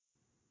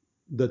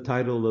The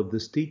title of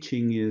this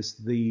teaching is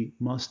The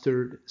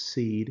Mustard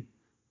Seed.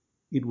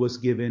 It was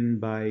given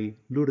by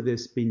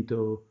Lourdes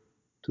Pinto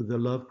to the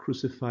Love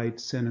Crucified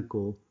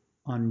Cenacle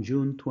on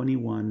June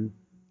 21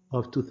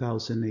 of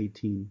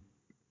 2018.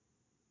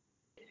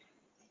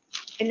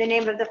 In the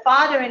name of the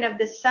Father, and of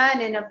the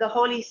Son, and of the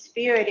Holy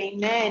Spirit,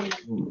 amen.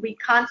 We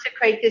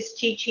consecrate this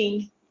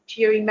teaching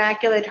to your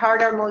Immaculate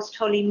Heart, our Most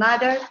Holy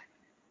Mother,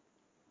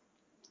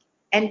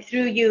 and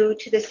through you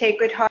to the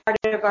Sacred Heart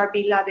of our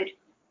beloved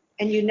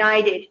and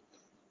united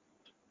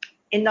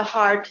in the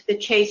heart, the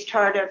chaste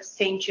heart of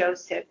Saint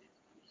Joseph.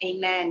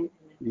 Amen.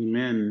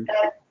 Amen.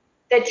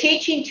 The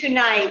teaching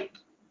tonight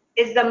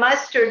is the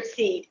mustard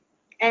seed.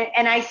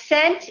 And I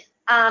sent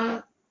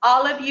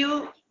all of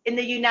you in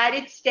the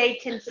United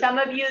States and some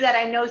of you that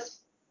I know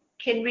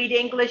can read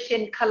English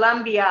in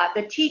Colombia,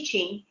 the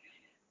teaching.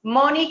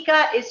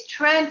 Monica is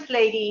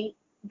translating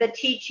the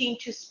teaching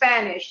to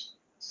Spanish.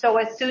 So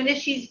as soon as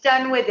she's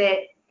done with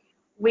it,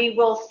 we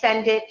will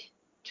send it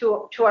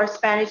to our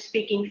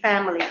Spanish-speaking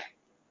family.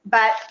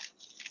 But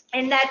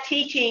in that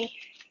teaching,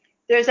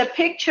 there's a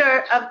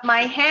picture of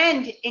my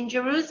hand in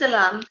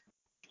Jerusalem.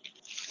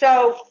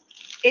 So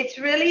it's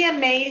really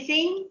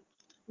amazing.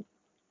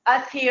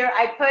 Us here,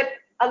 I put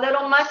a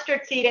little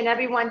mustard seed in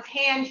everyone's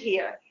hand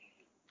here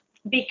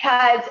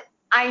because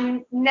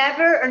I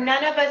never, or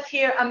none of us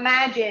here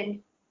imagined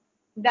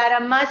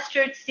that a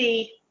mustard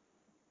seed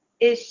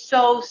is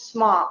so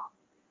small.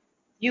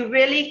 You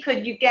really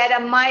could, you get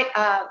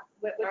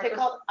what's it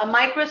called? A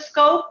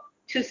microscope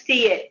to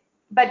see it.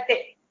 But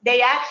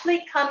they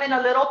actually come in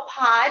a little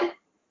pod,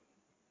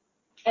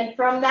 and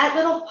from that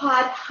little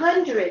pod,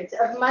 hundreds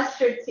of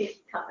mustard seeds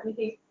come.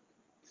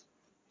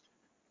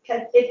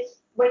 Because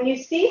it's, when you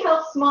see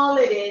how small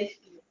it is,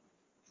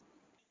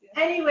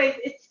 anyways,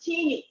 it's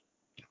teeny.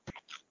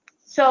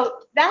 So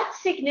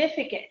that's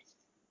significant.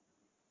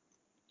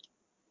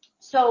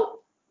 So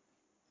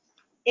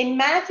in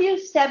Matthew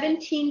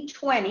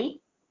 17:20,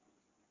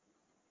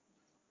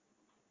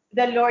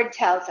 the Lord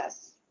tells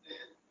us,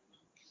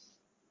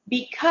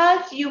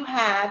 because you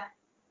have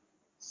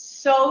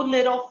so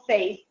little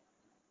faith,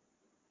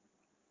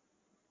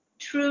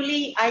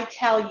 truly I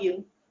tell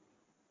you,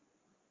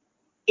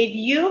 if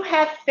you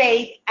have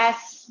faith as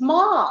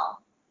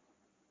small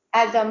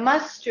as a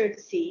mustard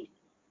seed,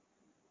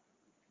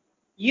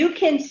 you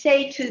can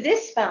say to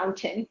this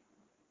fountain,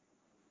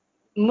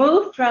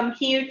 move from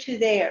here to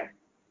there,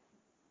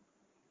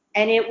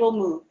 and it will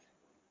move.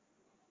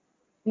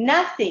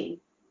 Nothing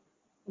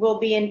will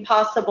be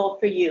impossible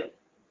for you.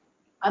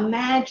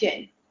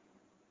 Imagine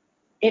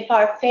if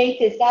our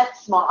faith is that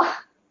small,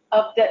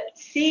 of the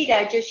seed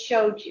I just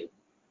showed you.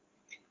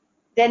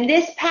 Then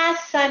this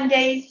past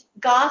Sunday's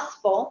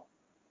gospel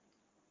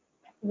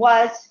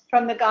was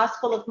from the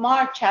Gospel of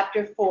Mark,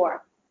 chapter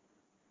 4.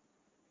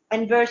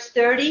 And verse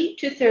 30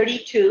 to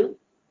 32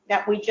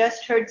 that we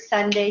just heard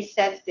Sunday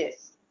says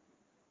this.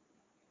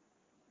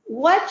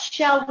 What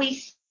shall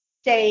we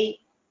say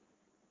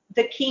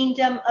the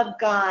kingdom of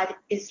God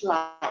is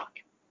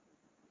like?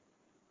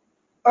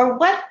 Or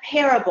what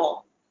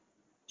parable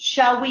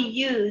shall we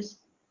use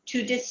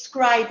to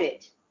describe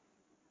it?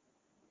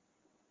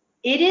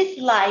 It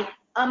is like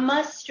a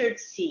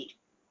mustard seed,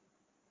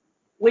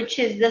 which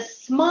is the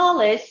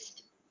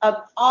smallest of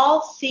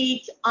all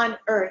seeds on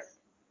earth.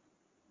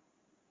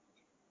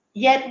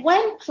 Yet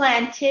when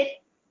planted,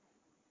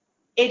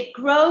 it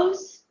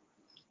grows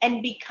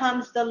and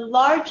becomes the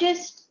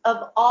largest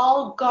of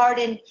all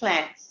garden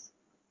plants,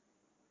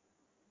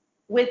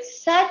 with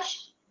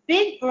such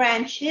big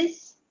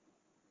branches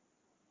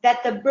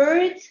that the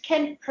birds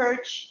can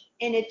perch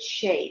in its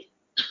shade.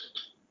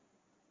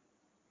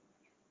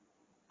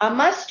 A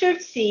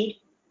mustard seed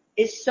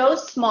is so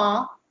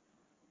small,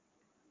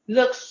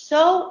 looks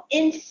so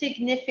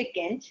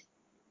insignificant,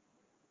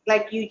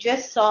 like you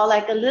just saw,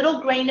 like a little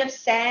grain of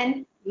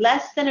sand,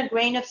 less than a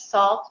grain of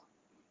salt,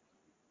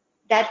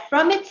 that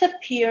from its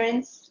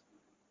appearance,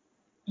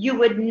 you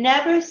would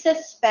never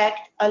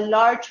suspect a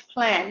large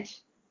plant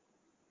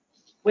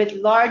with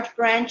large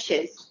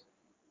branches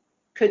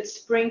could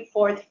spring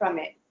forth from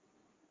it.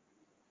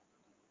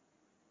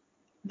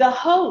 The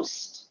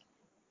host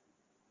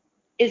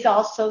is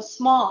also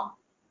small,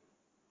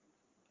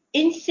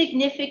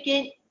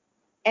 insignificant,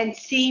 and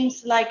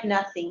seems like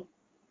nothing.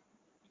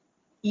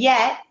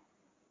 Yet,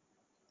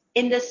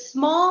 in the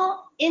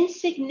small,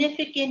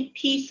 insignificant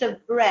piece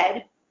of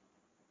bread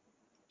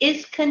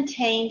is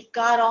contained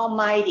God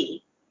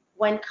Almighty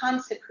when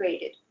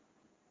consecrated.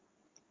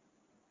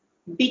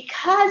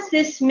 Because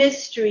this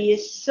mystery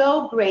is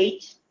so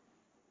great,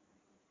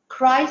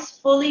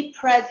 Christ fully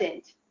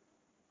present,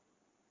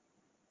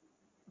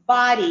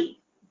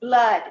 body,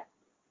 blood,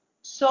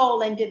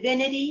 soul, and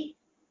divinity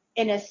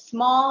in a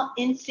small,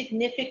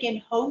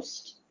 insignificant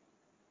host,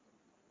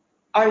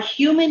 our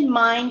human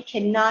mind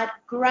cannot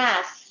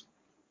grasp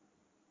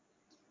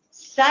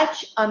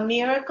such a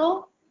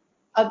miracle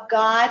of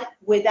God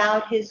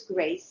without His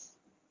grace.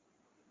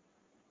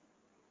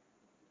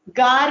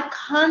 God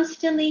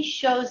constantly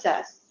shows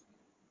us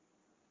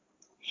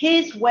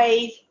His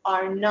ways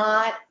are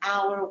not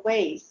our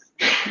ways.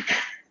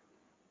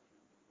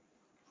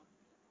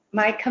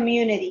 My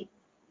community,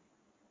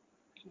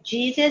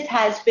 Jesus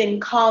has been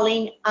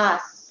calling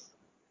us,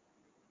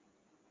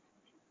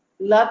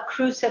 love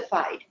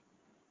crucified,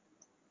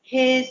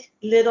 his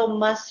little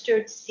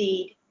mustard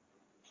seed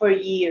for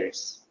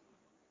years.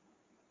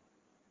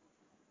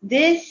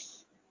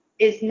 This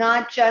is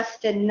not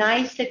just a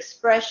nice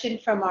expression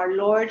from our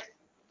Lord,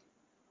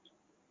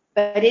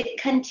 but it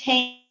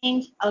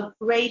contains a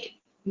great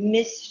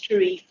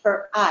mystery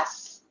for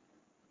us.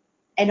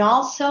 And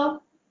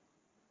also,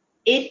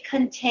 it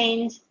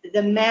contains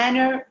the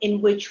manner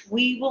in which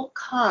we will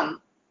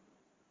come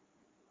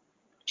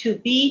to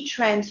be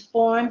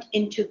transformed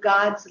into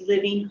God's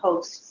living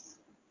hosts.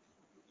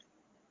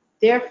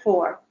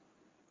 Therefore,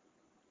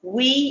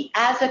 we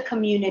as a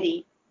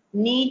community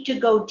need to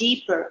go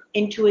deeper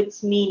into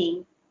its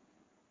meaning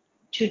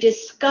to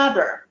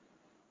discover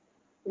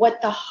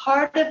what the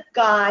heart of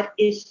God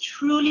is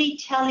truly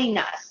telling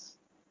us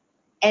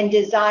and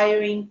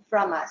desiring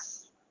from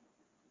us.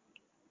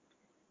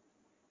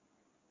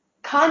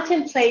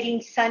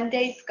 Contemplating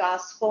Sunday's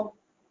gospel,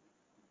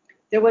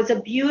 there was a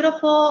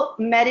beautiful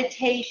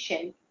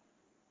meditation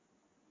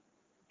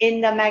in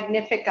the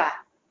Magnificat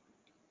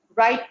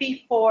right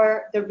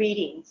before the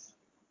readings.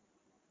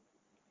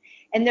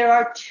 And there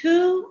are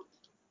two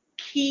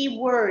key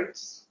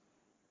words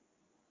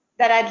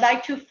that I'd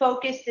like to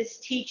focus this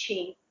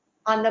teaching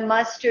on the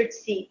mustard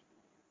seed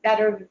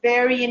that are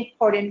very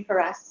important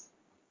for us.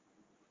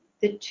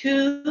 The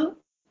two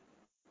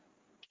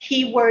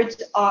key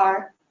words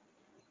are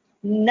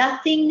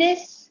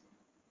nothingness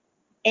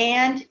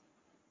and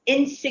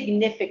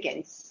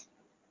insignificance.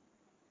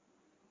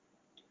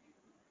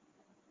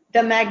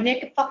 The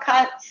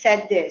Magnificat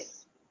said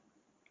this: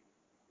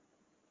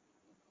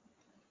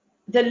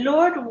 the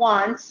Lord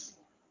wants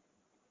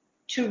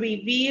to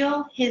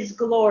reveal his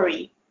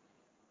glory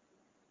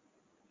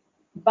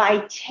by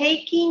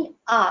taking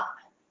up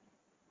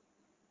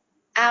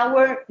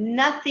our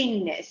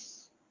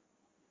nothingness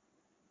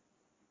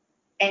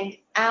and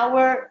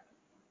our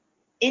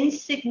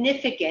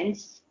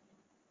insignificance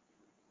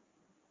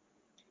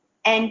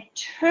and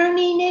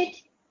turning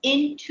it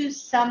into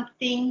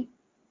something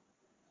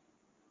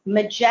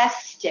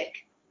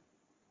majestic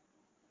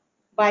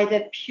by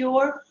the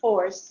pure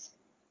force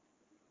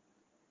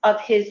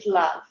of his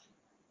love.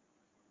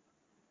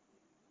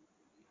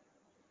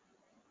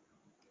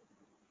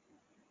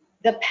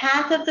 The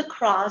path of the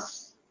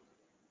cross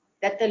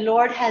that the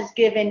Lord has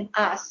given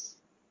us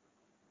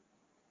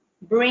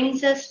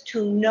brings us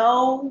to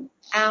know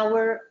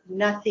our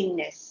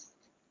nothingness.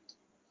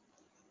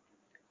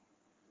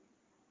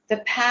 The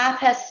path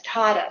has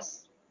taught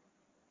us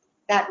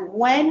that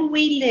when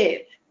we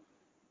live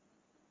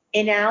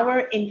in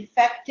our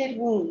infected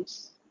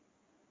wounds,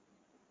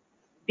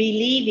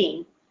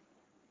 believing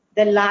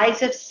the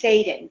lies of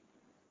Satan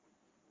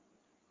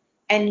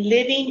and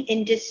living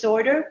in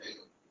disorder,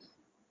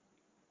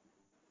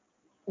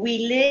 we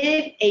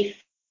live a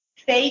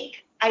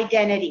fake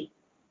identity,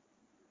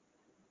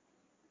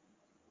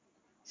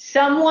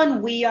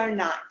 someone we are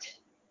not.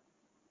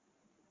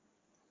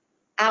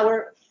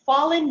 Our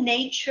fallen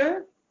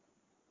nature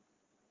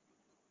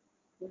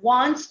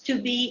wants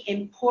to be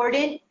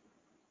important,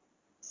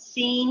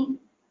 seen,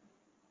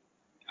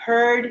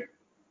 heard,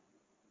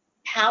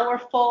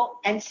 powerful,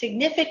 and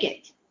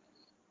significant.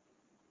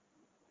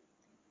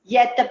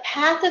 Yet the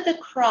path of the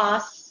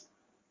cross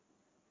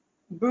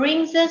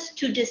brings us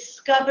to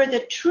discover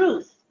the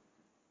truth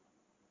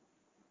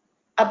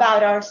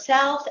about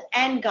ourselves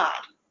and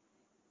God.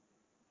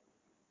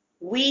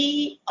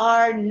 We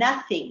are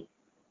nothing,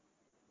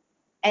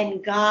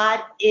 and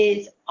God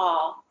is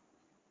all.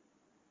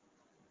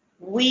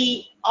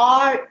 We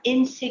are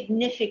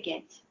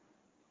insignificant,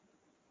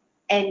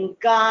 and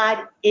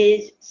God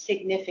is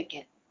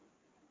significant.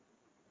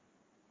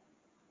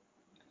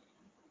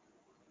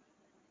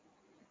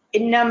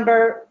 In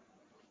number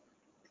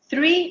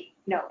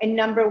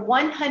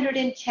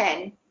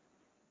 110,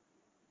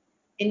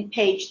 in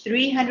page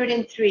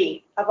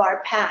 303 of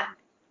our path,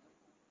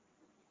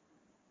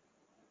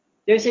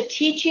 there's a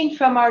teaching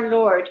from our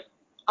Lord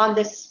on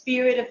the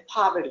spirit of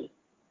poverty.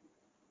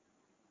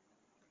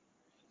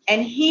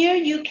 And here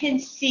you can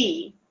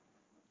see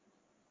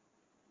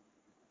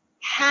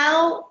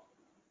how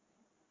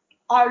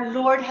our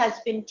Lord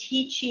has been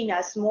teaching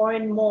us more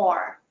and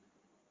more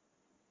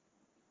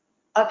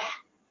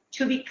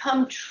to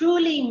become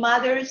truly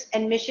mothers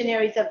and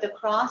missionaries of the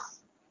cross,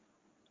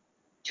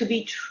 to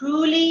be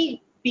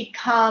truly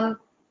become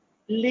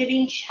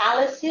living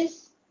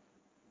chalices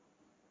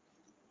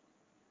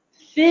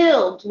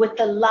filled with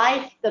the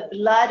life, the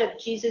blood of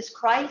Jesus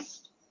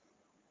Christ.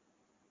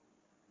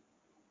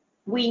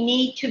 We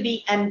need to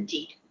be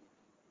emptied.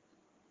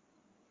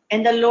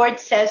 And the Lord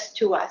says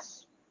to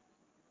us,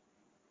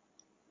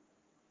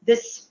 the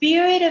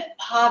spirit of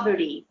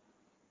poverty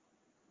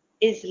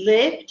is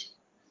lived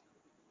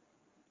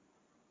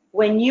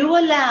when you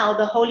allow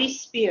the Holy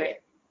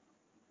Spirit,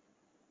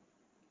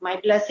 my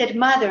Blessed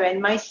Mother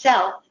and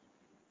myself,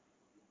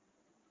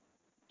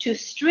 to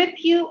strip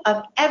you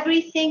of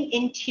everything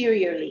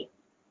interiorly.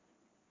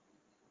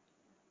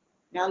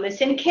 Now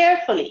listen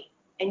carefully,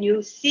 and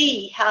you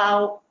see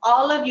how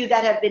all of you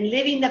that have been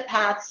living the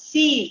path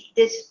see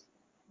this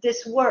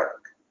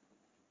work.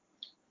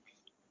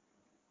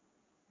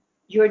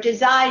 Your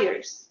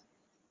desires,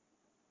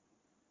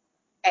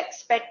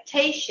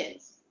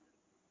 expectations,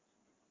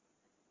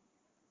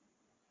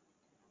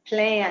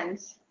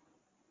 plans,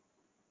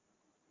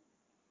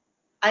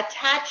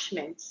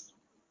 attachments,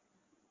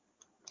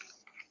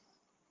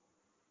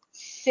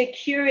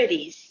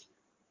 securities,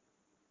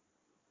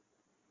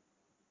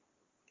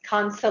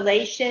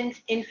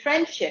 consolations in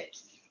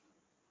friendships,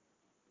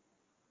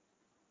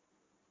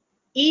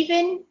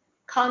 even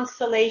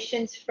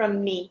consolations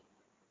from me,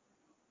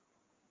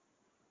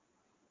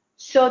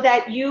 so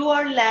that you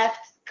are left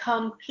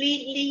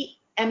completely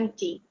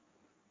empty.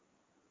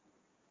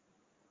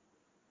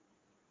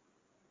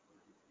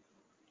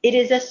 It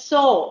is a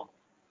soul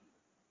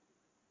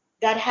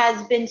that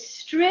has been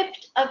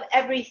stripped of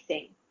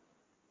everything,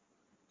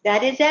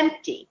 that is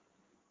empty,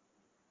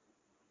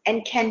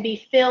 and can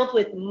be filled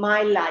with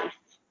my life.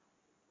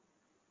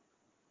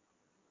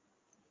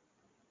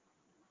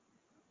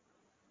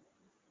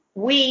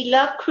 We,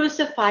 Love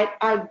Crucified,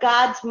 are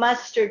God's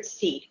mustard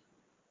seed.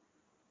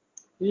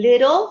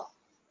 Little,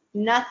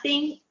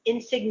 nothing,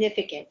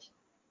 insignificant.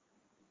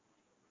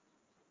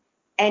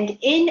 And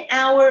in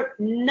our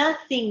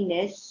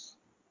nothingness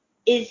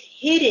is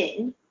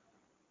hidden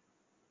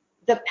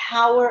the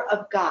power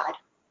of God.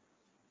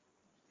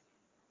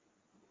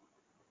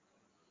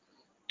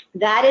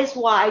 That is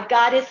why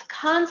God is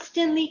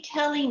constantly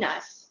telling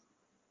us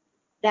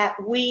that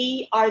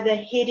we are the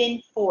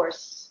hidden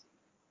force.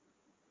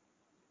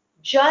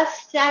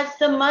 Just as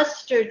the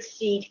mustard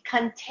seed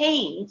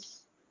contains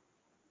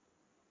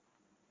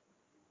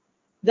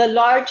the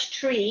large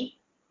tree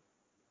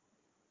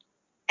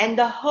and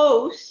the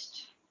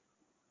host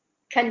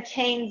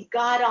contains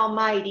God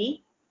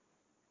Almighty,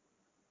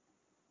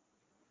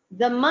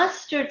 the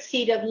mustard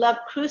seed of Love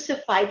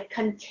Crucified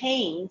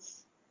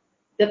contains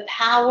the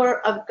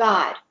power of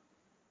God,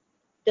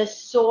 the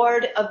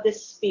sword of the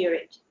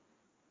Spirit.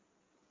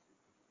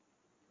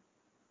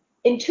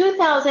 In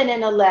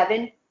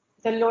 2011,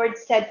 the Lord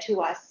said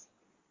to us,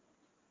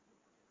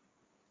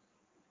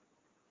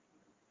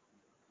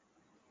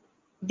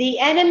 the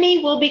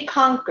enemy will be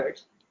conquered,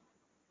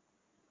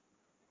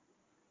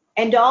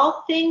 and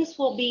all things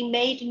will be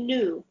made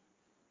new,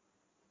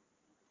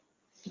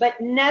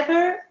 but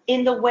never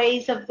in the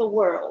ways of the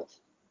world.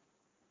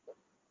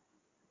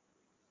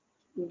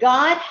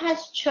 God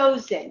has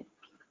chosen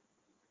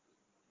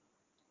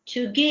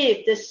to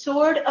give the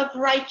sword of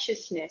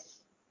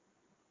righteousness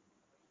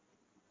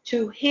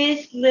to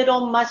his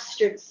little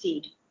mustard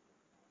seed.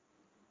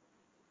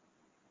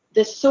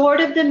 The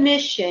sword of the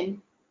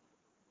mission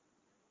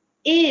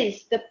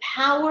is the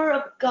power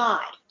of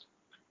God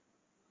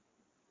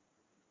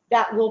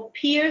that will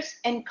pierce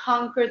and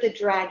conquer the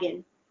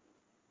dragon.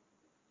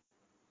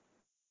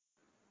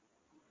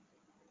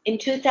 In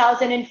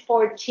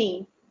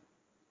 2014,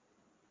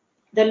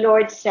 the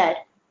Lord said,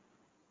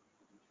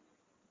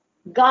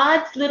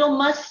 God's little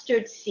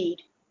mustard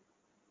seed,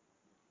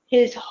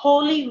 his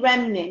holy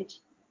remnant,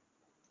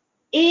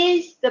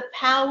 is the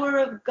power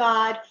of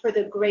God for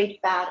the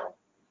great battle.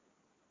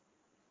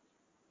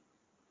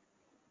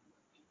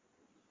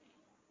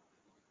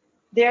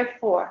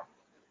 Therefore,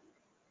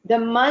 the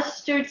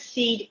mustard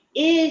seed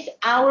is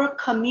our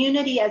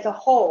community as a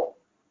whole,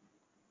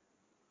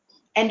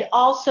 and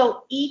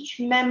also each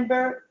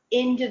member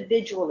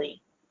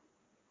individually.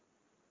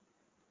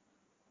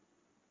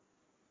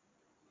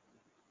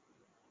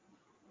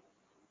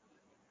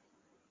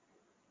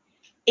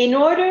 In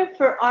order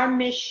for our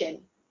mission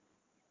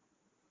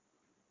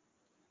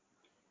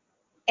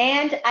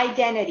and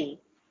identity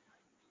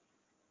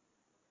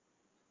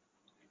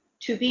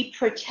to be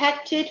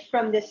protected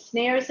from the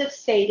snares of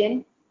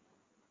Satan,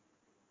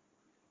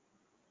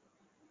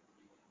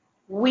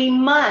 we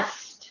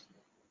must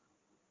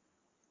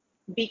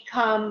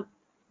become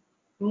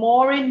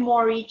more and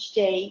more each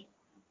day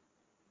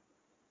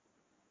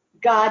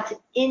God's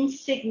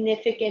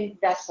insignificant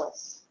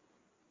vessels.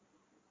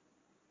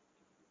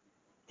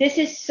 This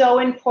is so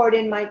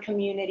important, my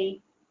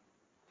community.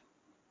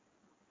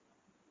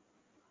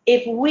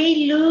 If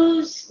we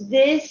lose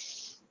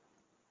this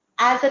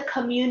as a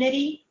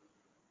community,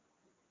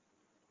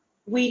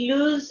 we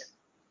lose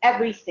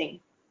everything.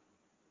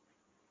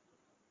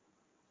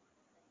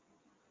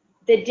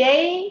 The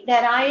day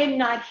that I am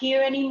not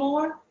here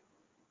anymore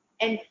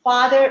and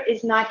Father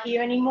is not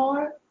here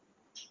anymore,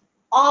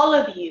 all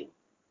of you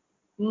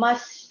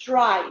must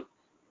strive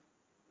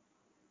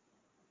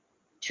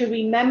to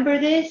remember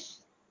this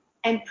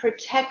and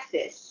protect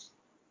this,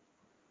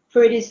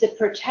 for it is the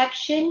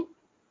protection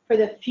for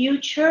the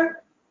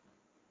future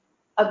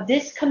of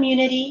this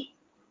community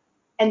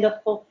and the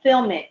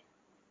fulfillment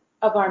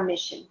of our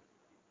mission.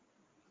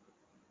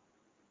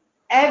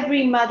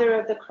 Every mother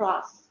of the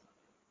cross,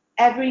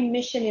 every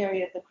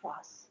missionary of the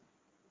cross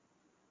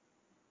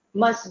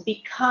must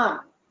become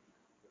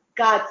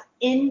God's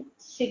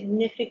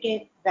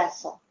insignificant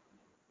vessel.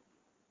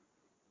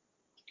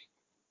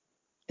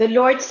 The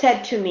Lord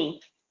said to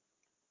me,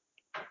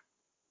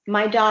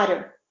 my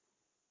daughter,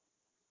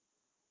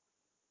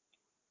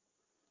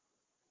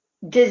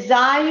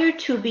 desire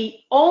to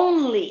be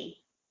only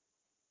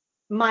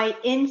my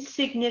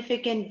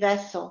insignificant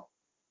vessel.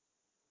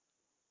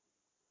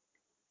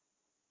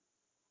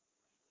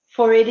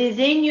 For it is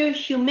in your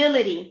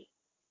humility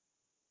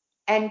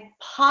and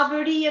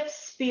poverty of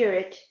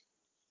spirit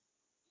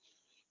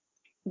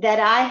that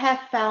I have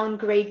found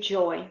great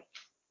joy.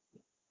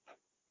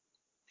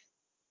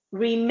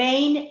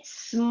 Remain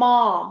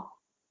small,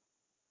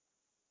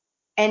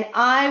 and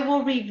I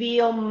will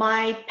reveal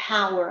my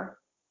power.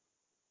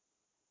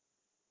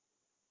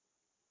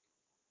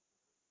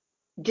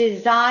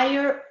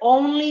 Desire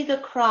only the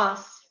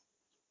cross,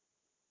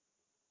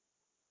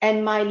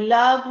 and my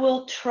love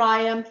will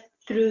triumph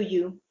through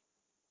you.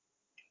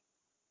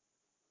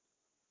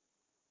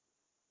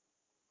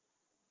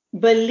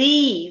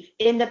 Believe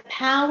in the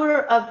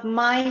power of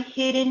my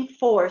hidden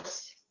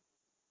force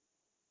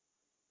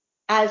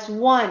as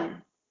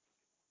one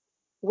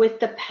with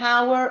the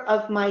power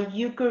of my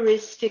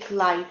Eucharistic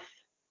life.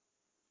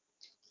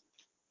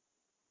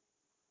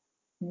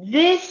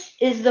 This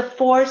is the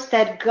force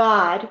that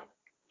God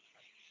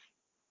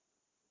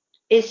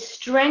is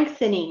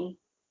strengthening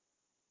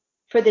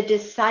for the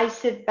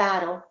decisive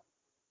battle.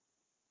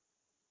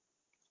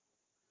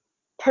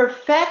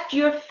 Perfect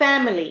your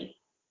family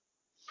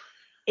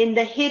in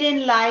the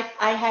hidden life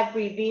I have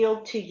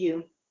revealed to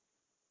you.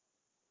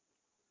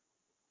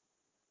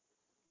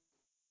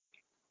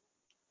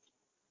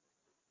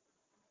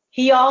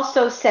 He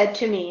also said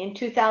to me in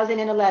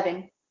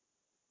 2011,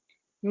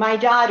 my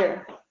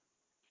daughter,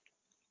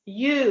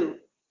 you,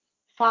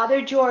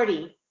 Father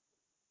Jordi,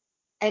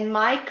 and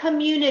my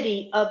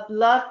community of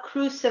love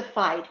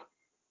crucified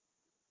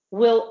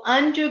will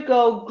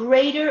undergo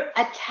greater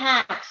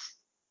attacks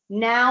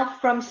now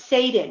from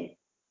Satan,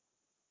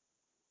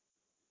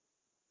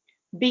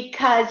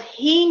 because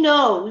he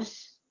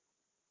knows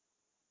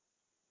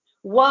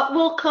what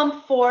will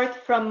come forth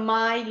from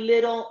my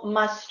little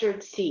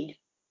mustard seed.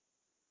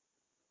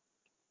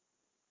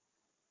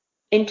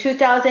 In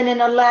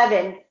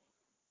 2011,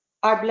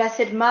 our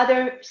Blessed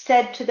Mother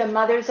said to the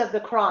Mothers of the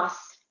Cross,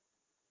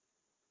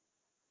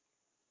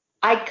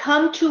 I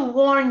come to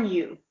warn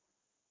you,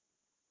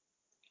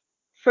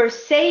 for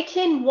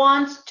Satan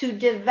wants to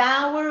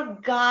devour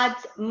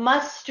God's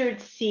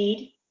mustard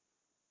seed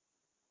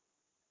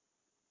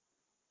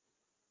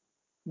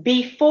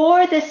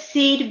before the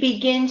seed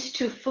begins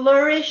to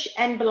flourish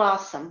and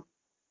blossom.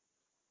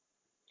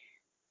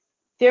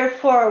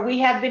 Therefore, we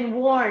have been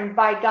warned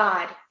by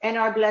God and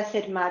our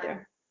Blessed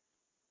Mother.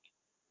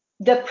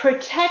 The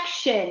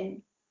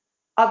protection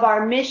of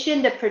our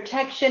mission, the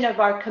protection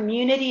of our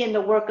community and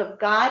the work of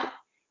God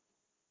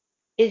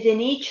is in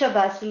each of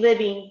us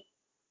living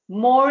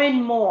more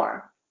and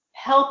more,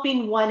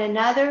 helping one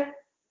another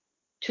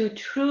to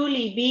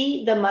truly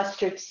be the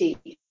mustard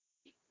seed,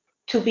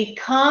 to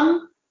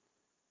become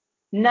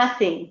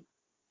nothing,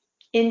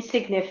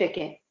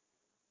 insignificant.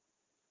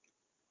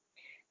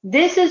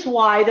 This is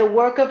why the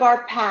work of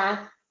our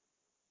path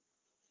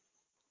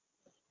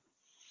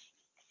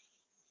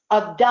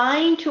of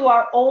dying to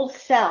our old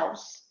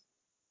selves,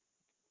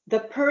 the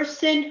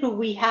person who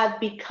we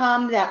have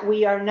become that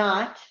we are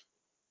not,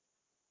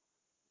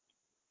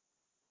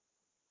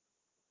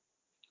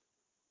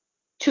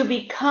 to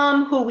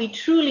become who we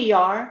truly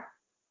are,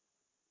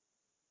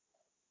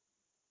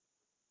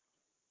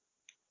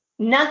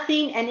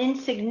 nothing and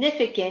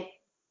insignificant,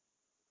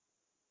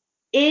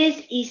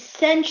 is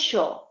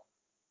essential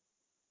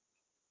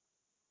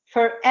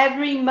for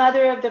every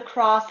mother of the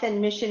cross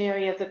and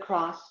missionary of the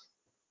cross.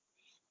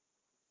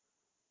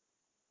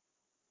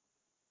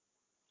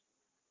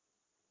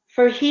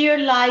 For here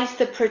lies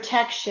the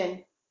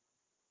protection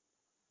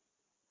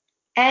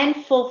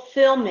and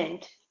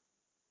fulfillment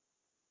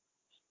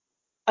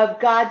of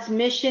God's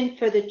mission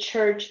for the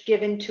church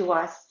given to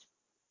us.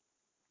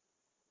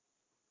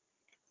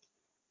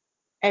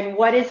 And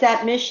what is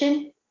that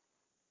mission?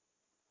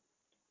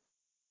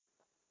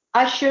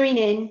 Ushering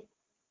in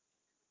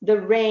the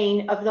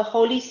reign of the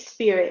Holy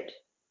Spirit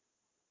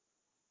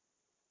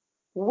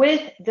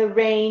with the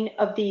reign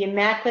of the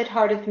Immaculate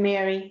Heart of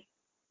Mary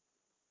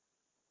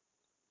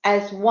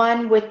as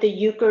one with the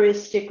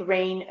Eucharistic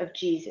reign of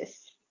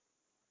Jesus.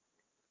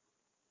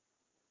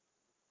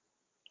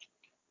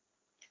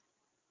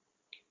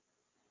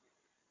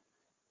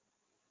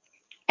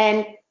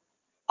 And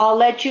I'll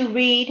let you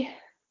read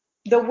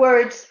the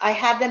words. I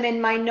have them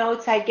in my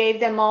notes. I gave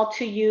them all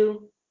to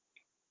you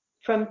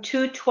from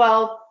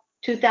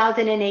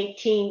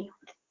 2/12/2018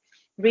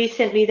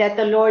 recently, that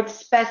the Lord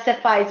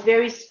specifies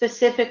very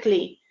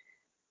specifically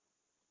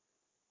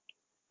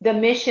the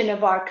mission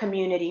of our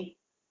community.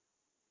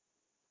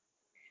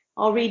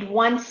 I'll read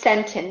one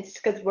sentence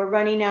because we're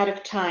running out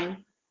of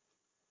time.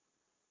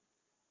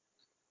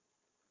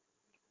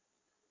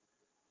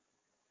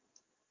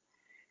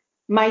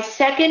 My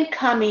second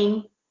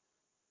coming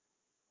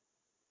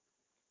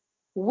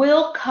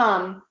will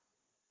come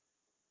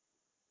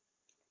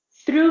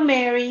through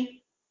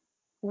Mary,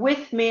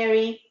 with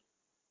Mary,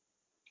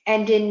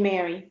 and in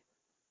Mary.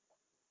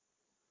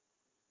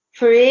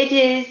 For it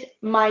is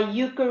my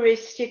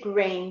Eucharistic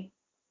reign.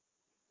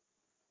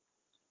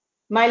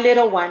 My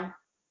little one,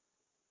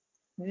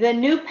 the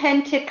new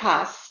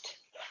Pentecost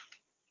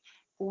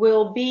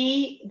will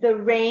be the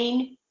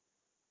reign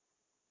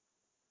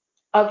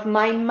of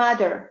my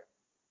mother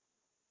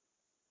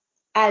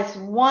as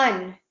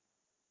one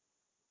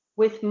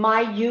with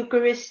my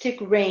Eucharistic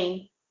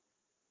reign,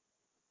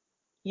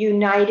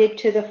 united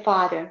to the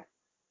Father.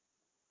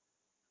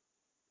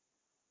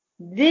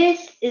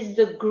 This is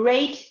the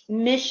great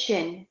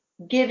mission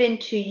given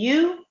to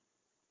you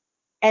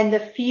and the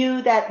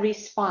few that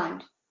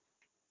respond.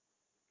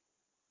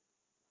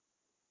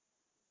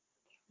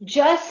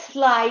 Just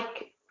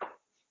like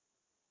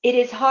it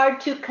is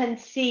hard to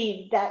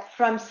conceive that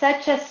from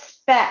such a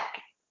speck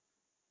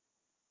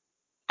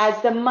as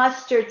the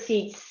mustard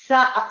seed,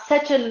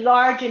 such a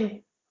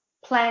large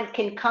plant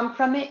can come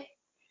from it,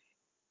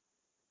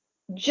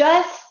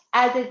 just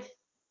as it's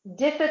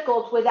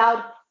difficult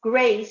without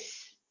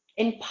grace,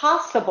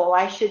 impossible,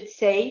 I should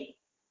say,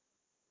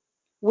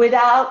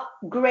 without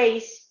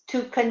grace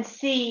to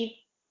conceive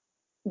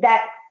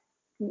that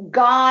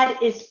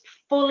God is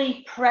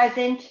fully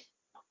present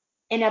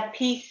in a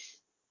piece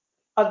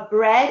of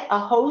bread, a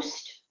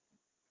host.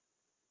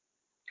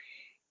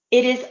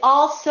 It is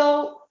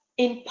also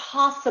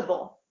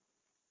impossible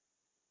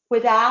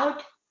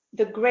without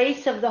the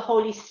grace of the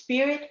Holy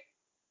Spirit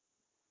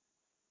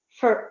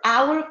for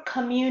our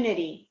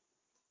community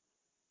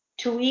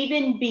to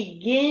even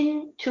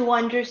begin to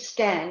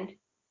understand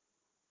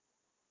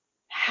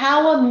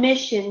how a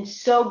mission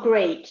so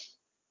great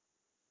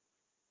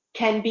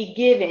can be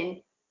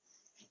given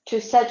to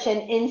such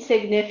an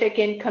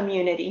insignificant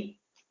community.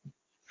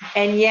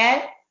 And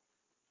yet,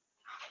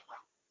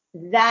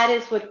 that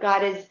is what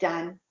God has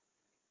done.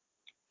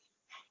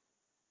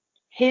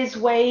 His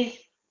ways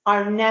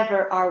are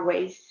never our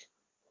ways.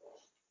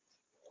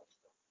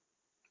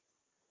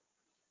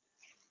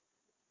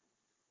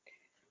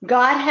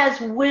 God has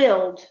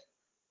willed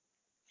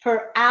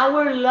for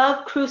our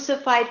love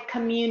crucified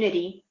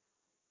community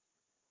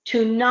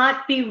to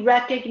not be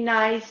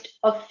recognized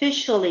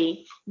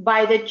officially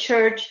by the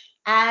church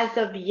as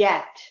of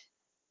yet.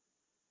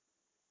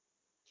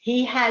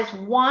 He has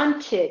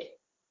wanted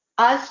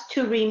us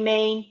to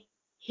remain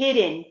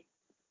hidden,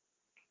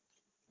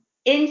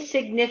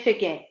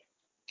 insignificant,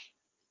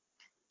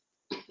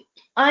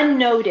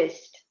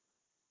 unnoticed,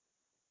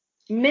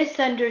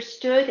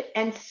 misunderstood,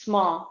 and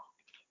small.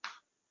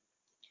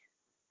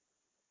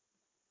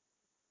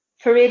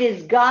 For it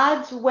is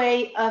God's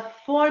way of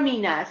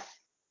forming us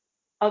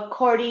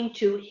according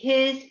to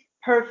his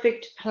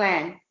perfect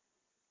plan.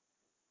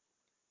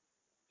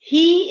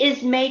 He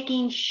is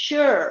making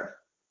sure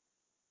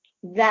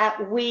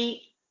that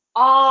we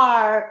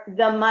are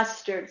the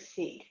mustard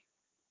seed.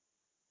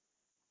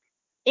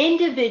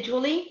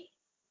 Individually,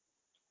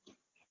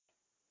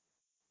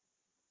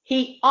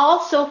 he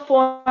also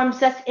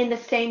forms us in the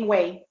same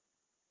way,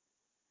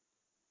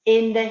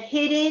 in the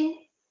hidden,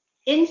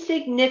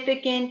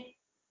 insignificant,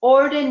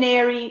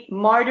 ordinary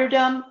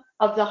martyrdom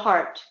of the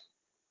heart.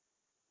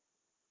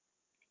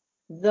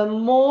 The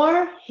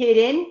more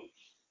hidden,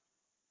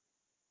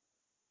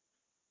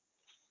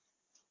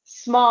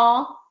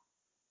 small,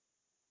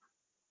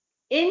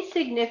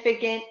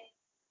 insignificant,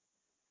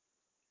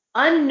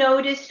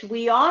 unnoticed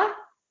we are,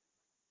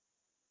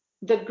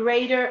 the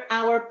greater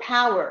our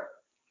power,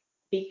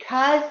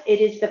 because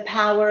it is the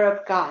power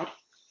of God.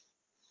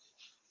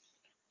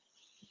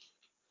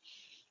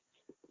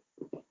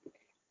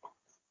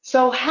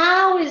 So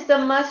how is the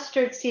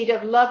mustard seed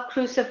of love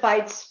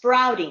crucified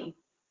sprouting,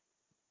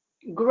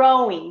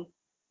 growing,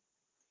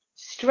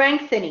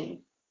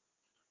 strengthening,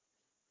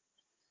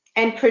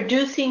 and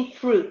producing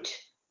fruit?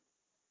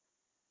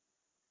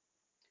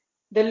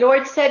 The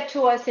Lord said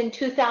to us in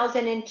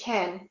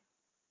 2010,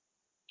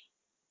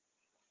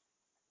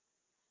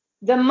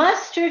 the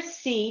mustard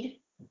seed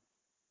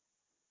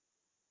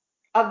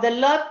of the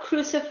love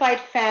crucified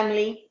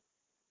family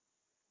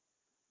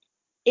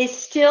is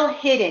still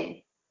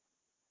hidden,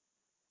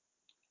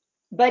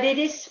 but it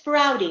is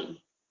sprouting,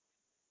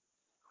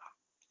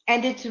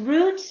 and its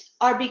roots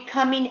are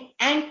becoming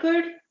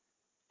anchored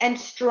and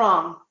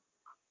strong.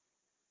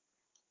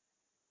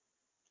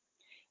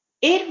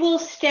 It will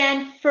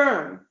stand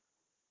firm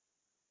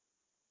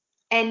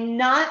and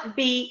not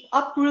be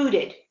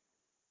uprooted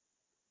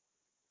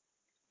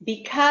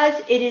because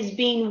it is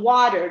being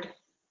watered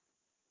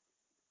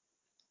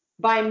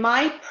by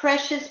my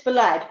precious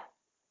blood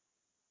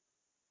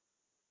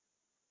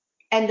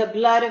and the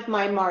blood of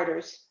my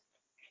martyrs.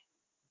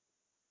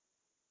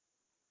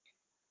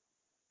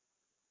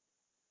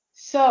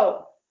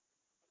 So,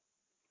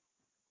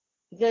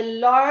 the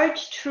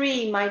large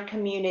tree, my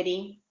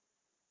community,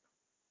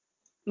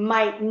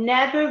 might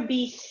never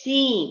be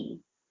seen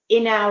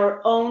in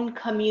our own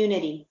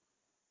community.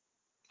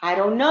 I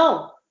don't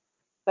know,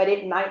 but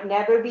it might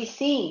never be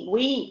seen.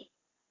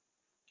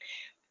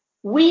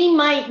 We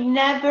might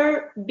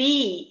never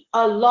be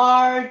a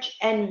large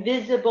and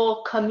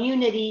visible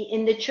community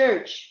in the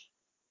church.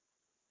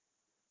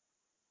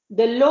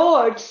 The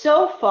Lord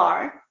so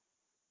far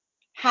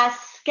has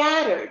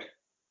scattered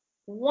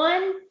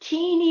one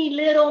teeny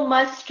little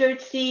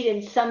mustard seed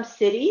in some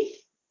cities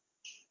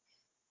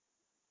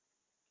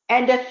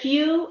and a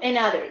few in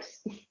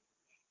others.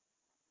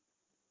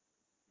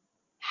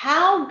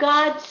 How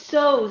God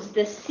sows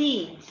the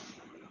seeds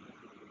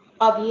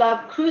of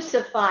love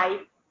crucified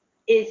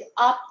is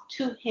up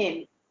to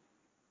him.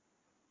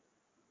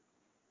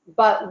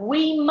 But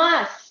we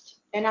must,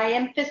 and I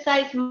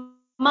emphasize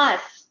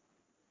must,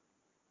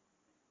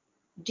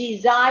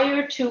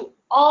 desire to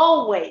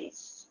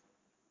always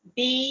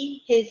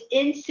be his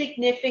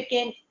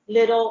insignificant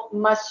little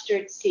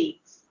mustard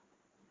seeds.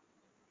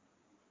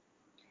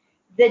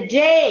 The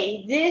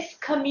day this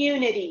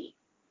community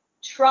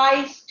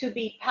tries to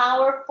be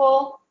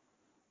powerful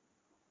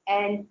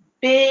and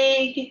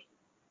big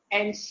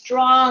and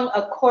strong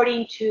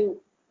according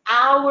to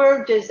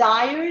our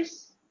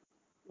desires,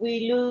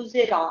 we lose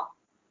it all.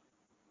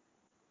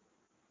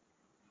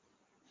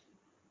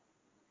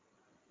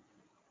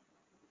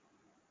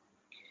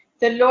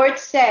 The Lord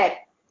said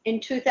in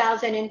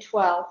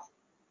 2012,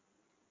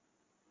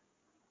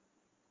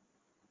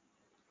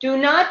 "Do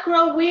not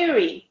grow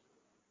weary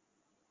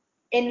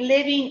in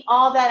living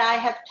all that I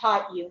have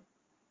taught you.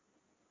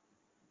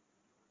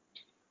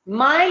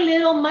 My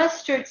little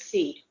mustard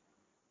seed,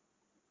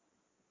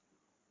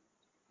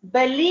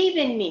 believe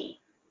in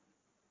me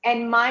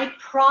and my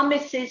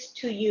promises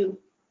to you,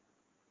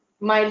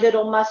 my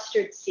little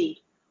mustard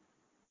seed.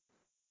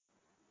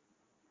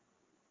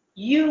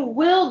 You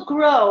will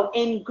grow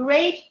in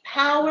great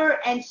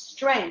power and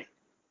strength,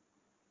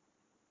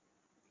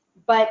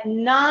 but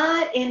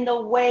not in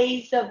the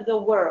ways of the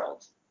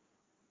world,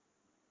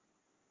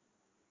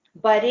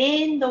 but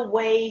in the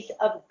ways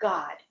of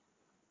God.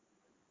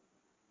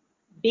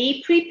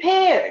 Be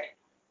prepared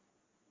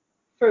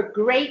for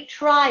great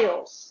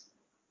trials.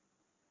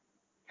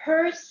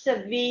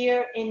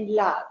 Persevere in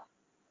love."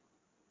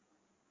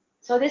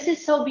 So this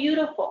is so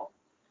beautiful.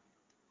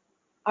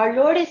 Our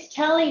Lord is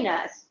telling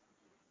us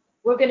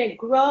we're going to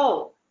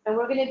grow and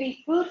we're going to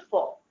be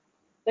fruitful,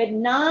 but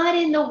not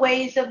in the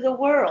ways of the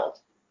world.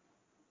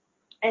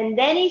 And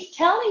then he's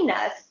telling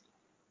us,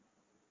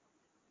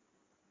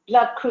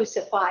 love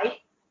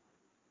crucified,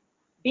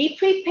 be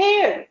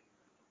prepared,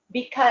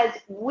 because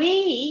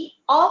we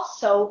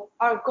also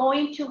are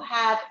going to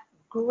have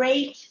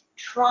great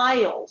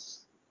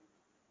trials.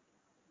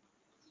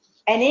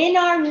 And in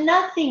our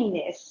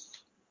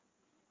nothingness,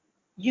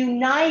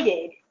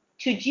 united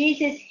to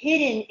Jesus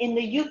hidden in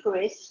the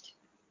Eucharist,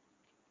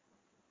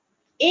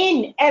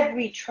 in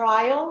every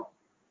trial,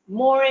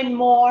 more and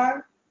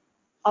more,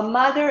 a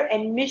mother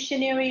and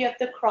missionary of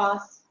the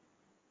cross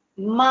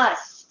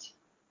must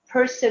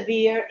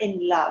persevere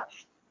in love.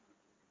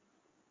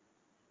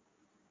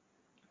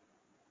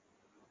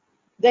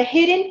 The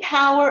hidden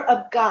power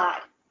of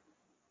God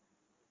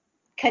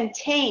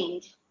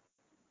contained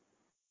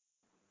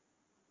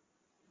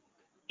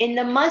in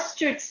the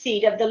mustard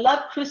seed of the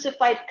love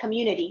crucified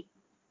community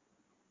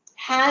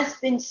has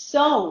been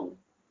sown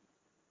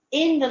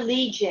in the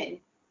Legion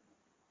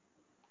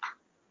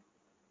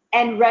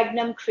and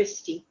Regnum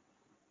Christi,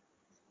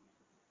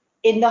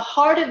 in the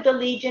heart of the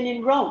Legion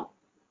in Rome.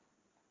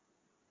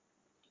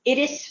 It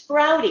is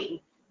sprouting,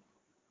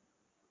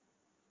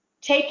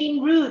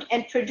 taking root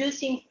and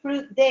producing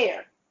fruit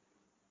there.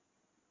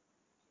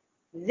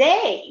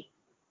 They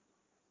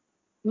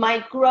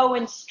might grow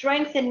in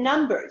strength and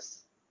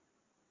numbers,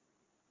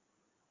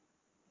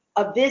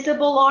 a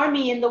visible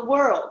army in the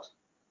world,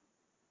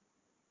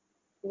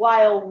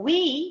 while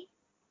we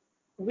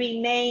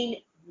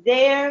remain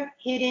their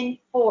hidden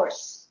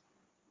force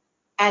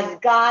as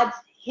God's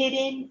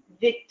hidden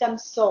victim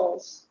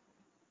souls.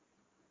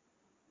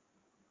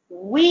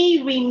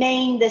 We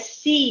remain the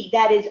seed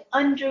that is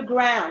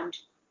underground,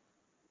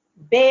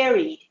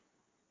 buried,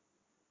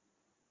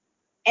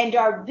 and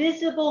our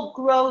visible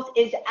growth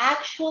is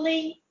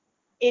actually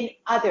in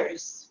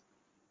others,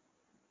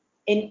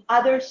 in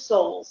other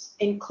souls,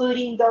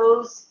 including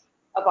those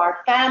of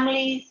our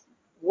families,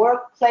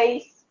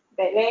 workplace,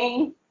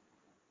 Belén.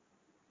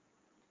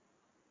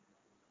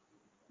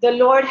 The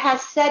Lord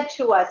has said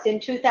to us in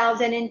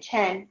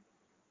 2010,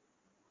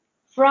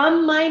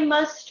 "From my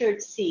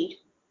mustard seed,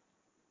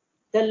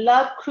 the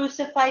love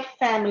crucified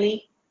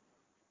family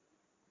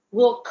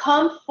will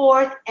come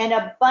forth an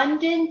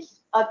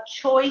abundance of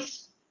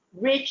choice,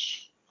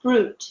 rich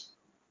fruit."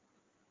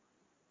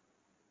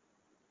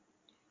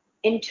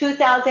 In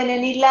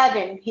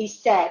 2011, he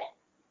said,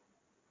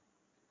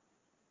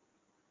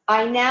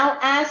 "I now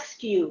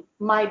ask you,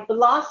 my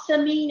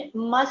blossoming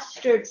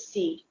mustard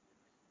seed,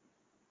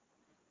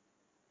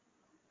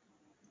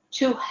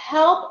 to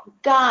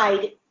help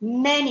guide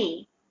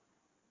many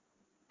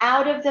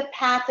out of the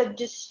path of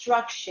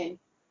destruction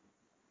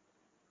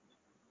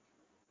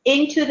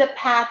into the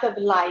path of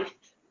life,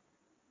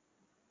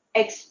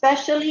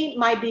 especially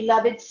my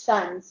beloved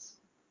sons.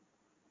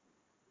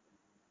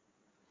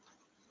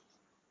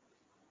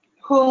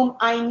 whom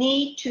I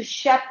need to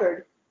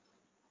shepherd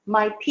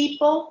my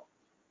people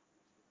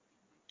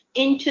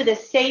into the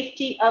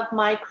safety of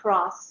my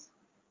cross.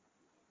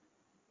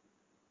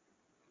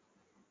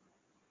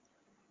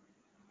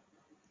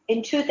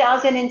 In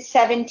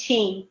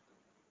 2017,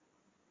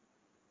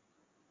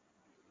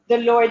 the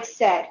Lord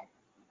said,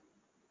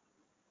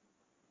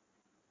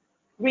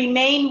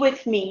 "Remain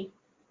with me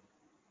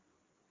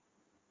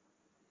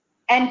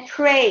and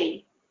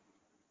pray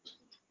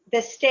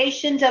the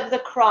stations of the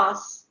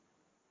cross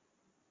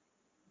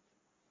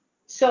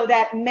so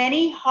that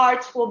many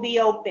hearts will be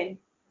open,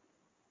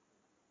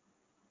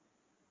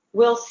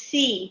 will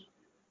see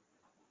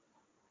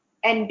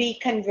and be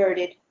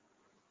converted."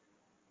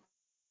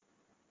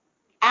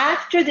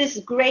 After this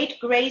great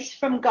grace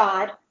from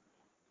God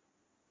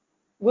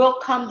will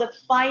come the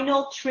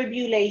final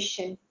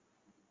tribulation.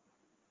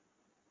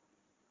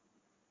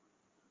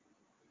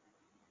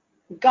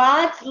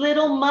 God's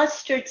little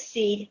mustard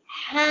seed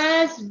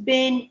has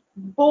been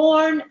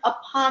born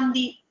upon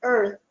the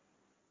earth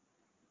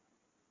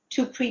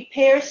to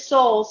prepare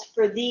souls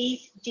for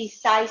these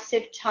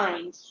decisive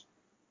times.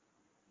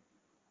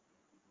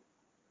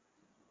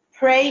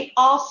 Pray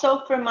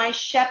also for my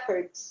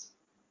shepherds,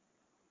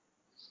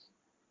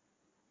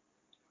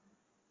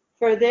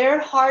 for their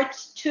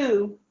hearts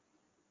too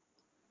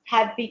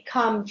have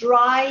become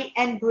dry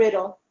and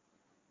brittle,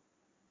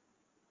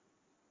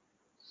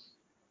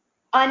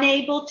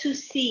 unable to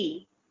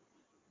see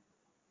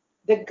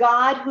the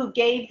God who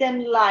gave them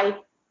life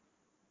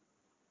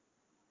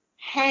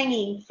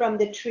hanging from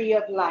the tree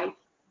of life.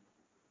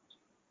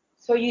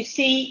 So you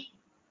see,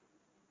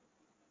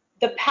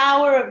 the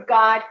power of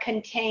God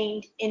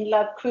contained in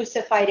love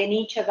crucified in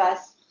each of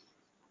us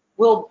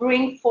will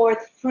bring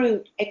forth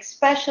fruit,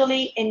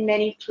 especially in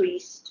many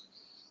priests.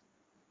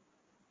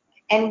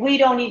 And we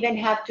don't even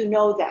have to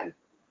know them.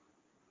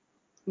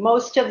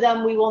 Most of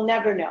them we will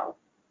never know,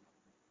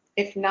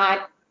 if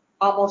not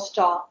almost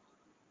all.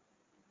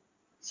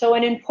 So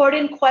an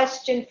important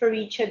question for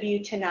each of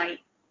you tonight.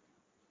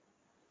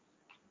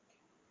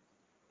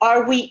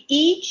 Are we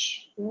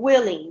each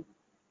willing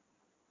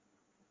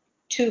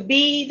to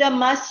be the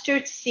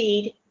mustard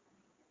seed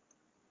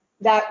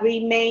that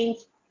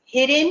remains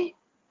hidden,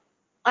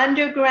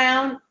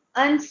 underground,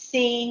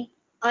 unseen,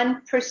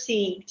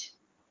 unperceived,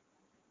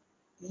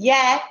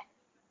 yet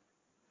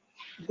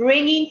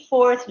bringing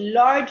forth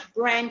large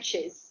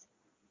branches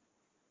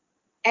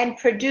and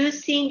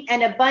producing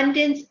an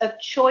abundance of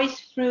choice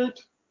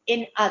fruit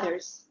in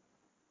others?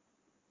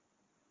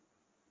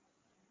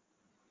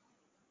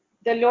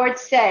 The Lord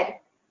said,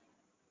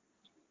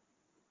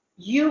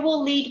 "You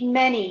will lead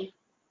many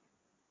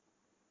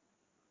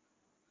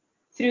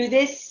through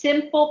this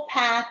simple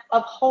path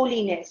of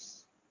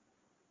holiness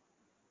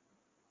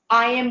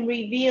I am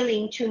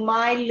revealing to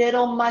my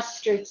little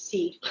mustard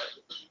seed.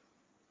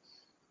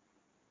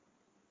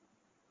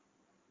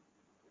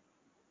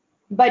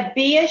 But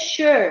be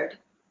assured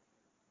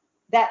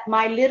that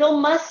my little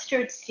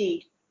mustard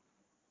seed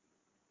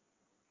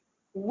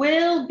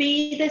will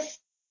be the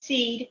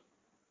seed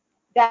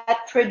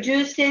that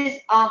produces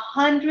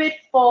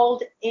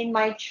 100-fold in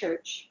my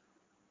church."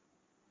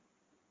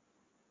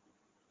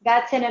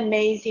 That's an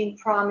amazing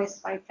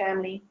promise, my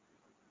family.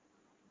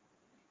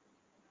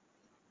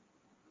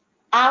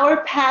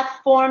 Our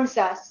path forms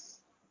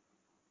us,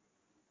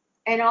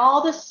 and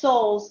all the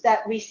souls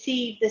that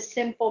receive the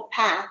simple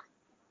path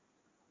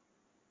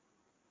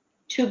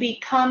to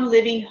become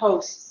living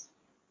hosts,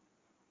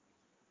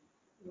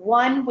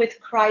 one with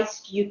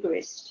Christ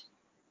Eucharist.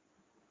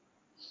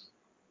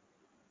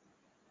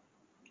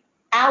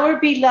 Our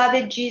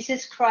beloved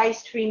Jesus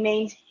Christ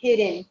remains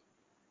hidden,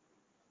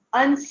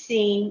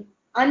 unseen,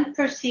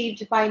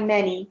 unperceived by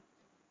many,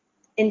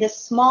 in the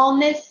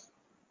smallness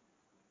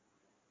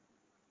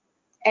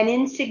and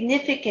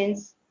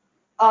insignificance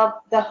of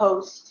the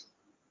host.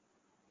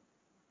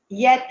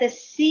 Yet the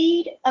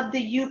seed of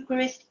the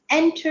Eucharist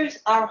enters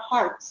our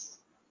hearts.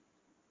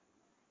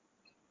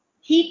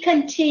 He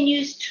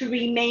continues to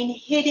remain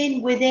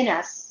hidden within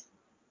us.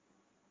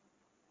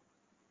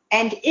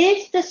 And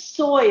if the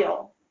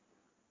soil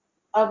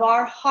of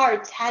our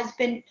hearts has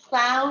been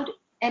plowed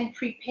and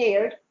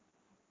prepared,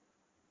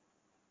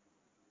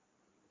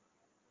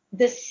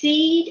 the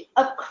seed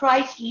of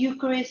Christ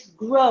Eucharist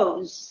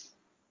grows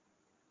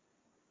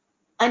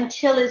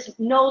until it's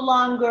no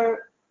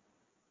longer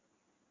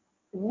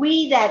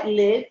we that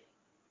live,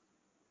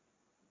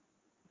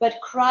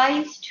 but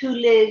Christ who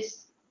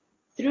lives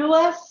through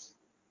us,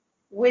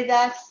 with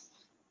us,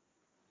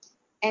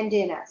 and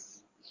in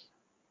us.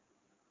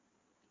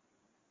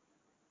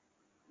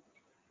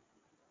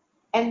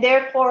 And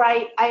therefore,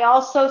 I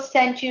also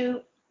sent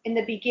you in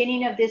the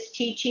beginning of this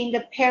teaching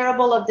the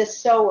parable of the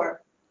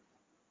sower,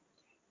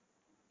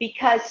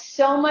 because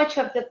so much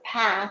of the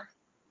path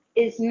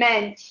is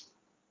meant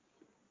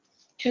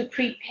to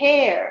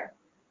prepare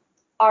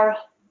our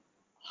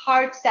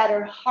hearts that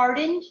are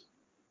hardened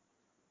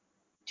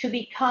to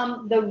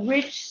become the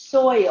rich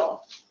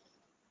soil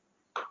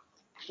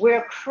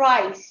where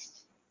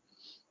Christ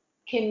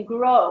can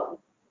grow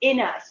in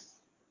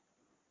us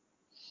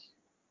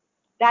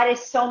That is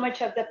so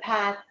much of the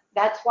path.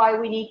 That's why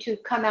we need to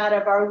come out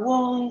of our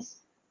wounds,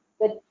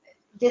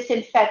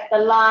 disinfect the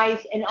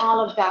lies, and all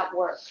of that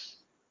work.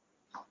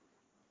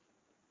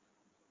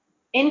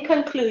 In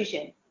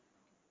conclusion,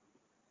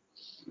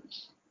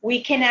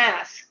 we can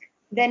ask,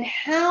 then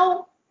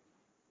how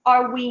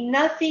are we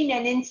nothing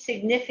and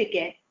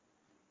insignificant,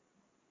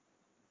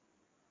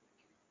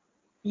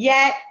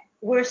 yet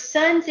we're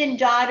sons and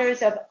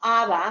daughters of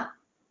Abba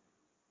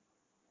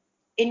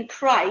in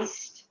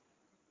Christ,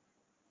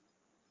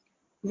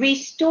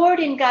 restored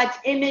in God's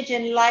image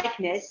and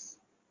likeness,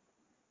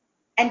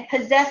 and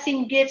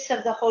possessing gifts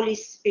of the Holy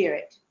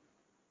Spirit?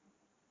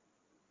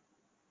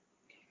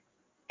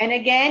 And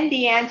again,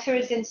 the answer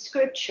is in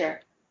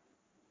Scripture.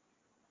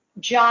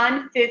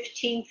 John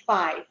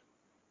 15:5.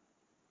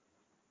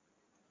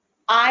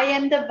 I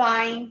am the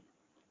vine,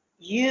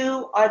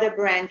 you are the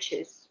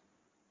branches.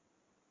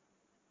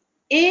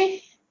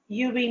 If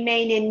you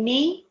remain in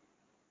me,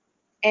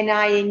 and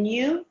I in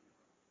you,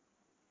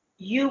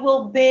 you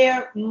will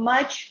bear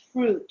much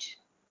fruit.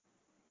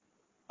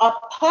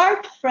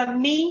 Apart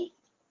from me,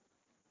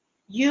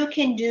 you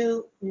can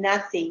do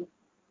nothing.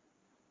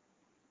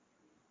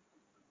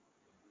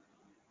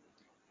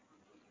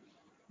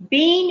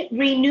 Being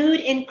renewed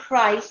in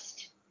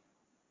Christ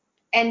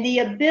and the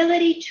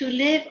ability to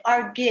live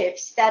our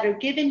gifts that are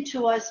given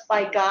to us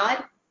by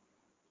God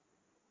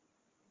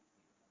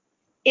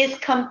is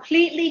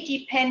completely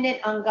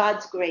dependent on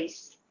God's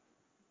grace.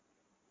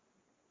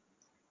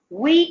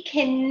 We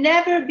can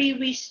never be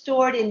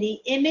restored in the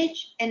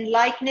image and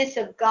likeness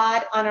of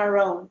God on our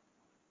own.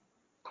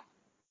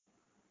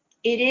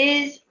 It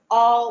is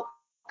all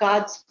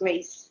God's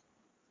grace.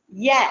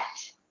 Yet,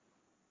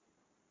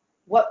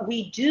 what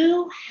we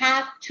do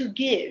have to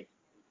give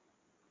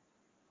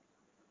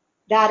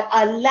that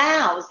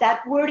allows,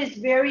 that word is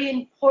very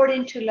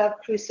important to Love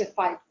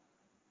Crucified,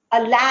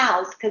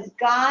 allows, because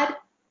God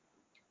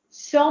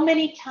so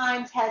many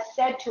times has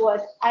said to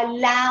us,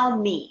 allow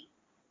me.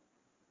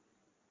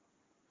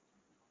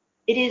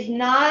 It is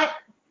not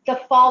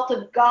the fault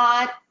of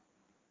God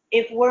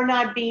if we're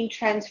not being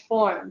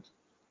transformed.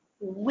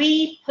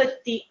 We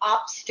put the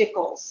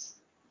obstacles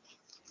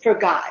for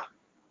God.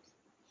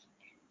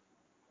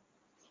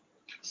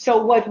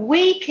 So what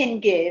we can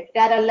give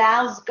that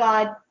allows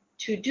God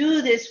to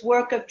do this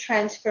work of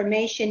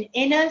transformation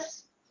in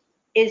us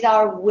is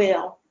our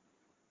will.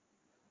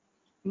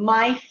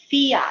 My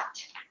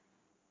fiat,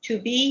 to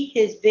be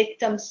his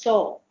victim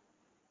soul.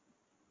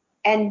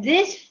 And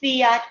this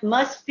fiat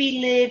must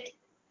be lived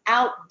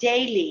out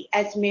daily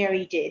as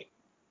Mary did.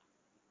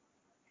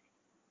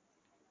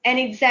 An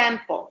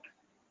example.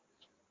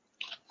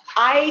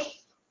 I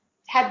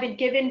have been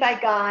given by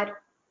God,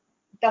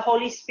 the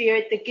Holy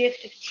Spirit, the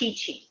gift of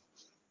teaching.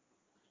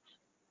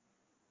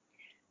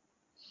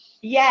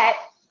 Yet,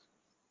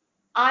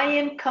 I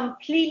am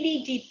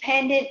completely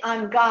dependent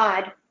on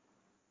God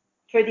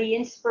for the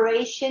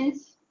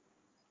inspirations,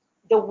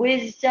 the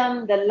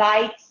wisdom, the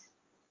lights,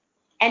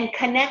 and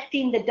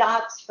connecting the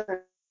dots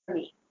for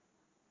me.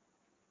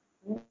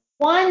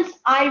 Once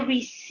I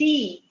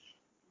receive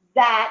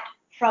that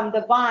from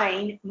the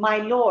vine, my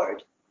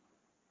Lord,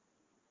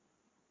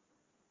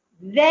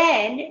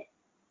 then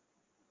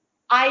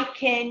I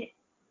can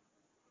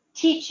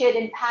teach it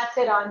and pass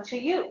it on to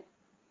you.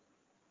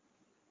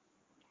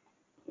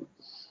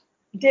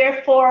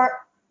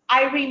 Therefore,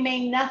 I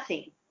remain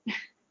nothing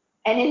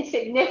and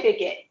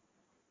insignificant,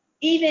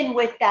 even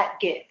with that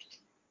gift.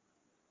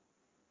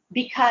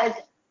 Because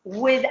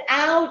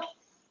without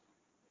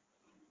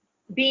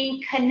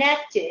being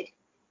connected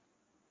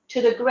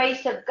to the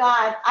grace of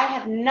God, I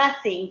have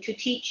nothing to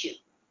teach you.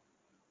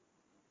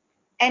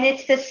 And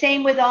it's the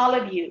same with all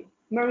of you.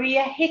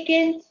 Maria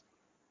Hickens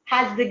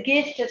has the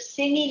gift of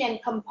singing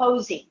and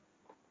composing.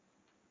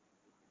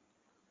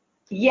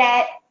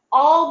 Yet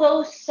all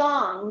those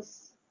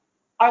songs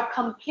are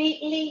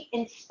completely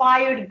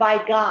inspired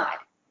by God.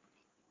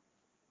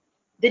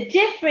 The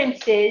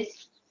difference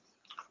is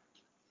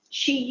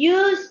she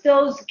used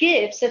those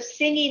gifts of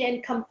singing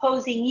and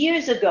composing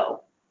years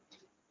ago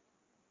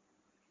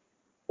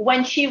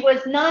when she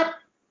was not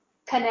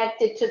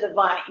connected to the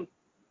vine.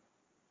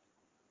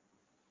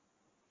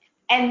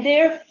 And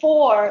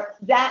therefore,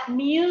 that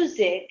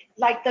music,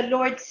 like the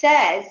Lord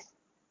says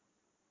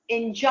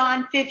in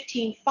John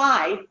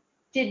 15:5,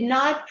 did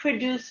not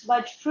produce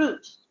much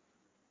fruit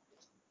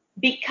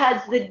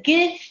because the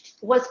gift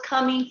was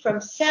coming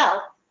from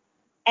self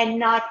and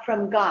not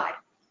from God.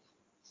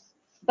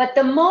 But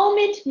the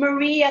moment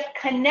Maria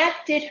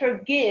connected her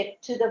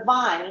gift to the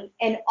vine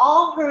and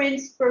all her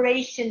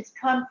inspirations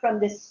come from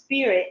the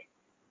Spirit,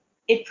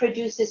 it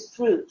produces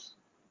fruit.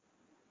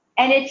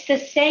 And it's the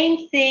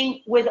same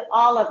thing with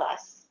all of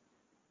us.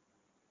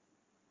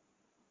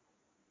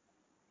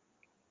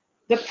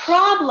 The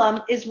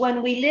problem is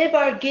when we live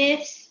our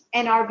gifts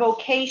and our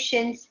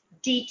vocations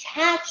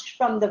detached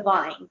from the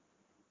vine,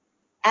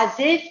 as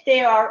if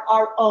they are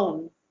our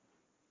own.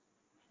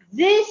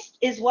 This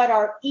is what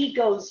our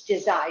egos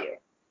desire.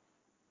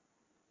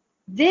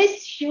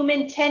 This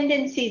human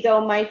tendency,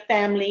 though, my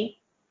family,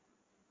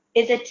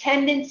 is a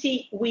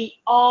tendency we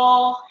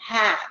all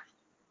have.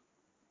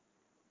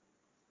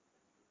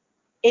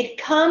 It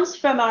comes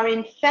from our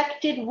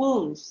infected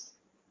wounds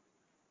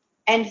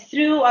and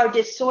through our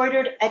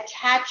disordered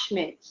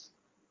attachments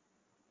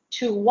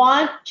to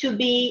want to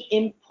be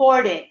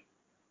important,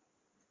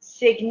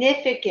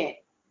 significant,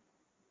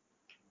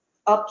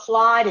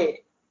 applauded,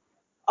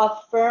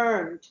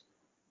 affirmed,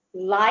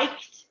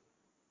 liked,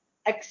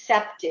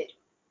 accepted.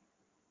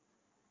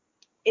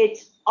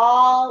 It's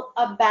all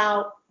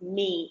about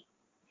me.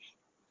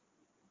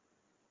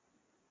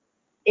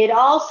 It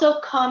also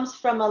comes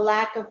from a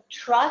lack of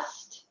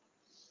trust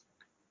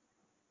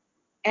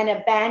and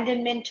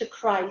abandonment to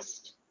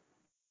Christ.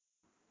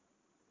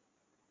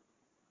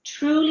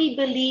 Truly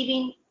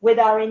believing with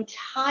our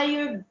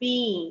entire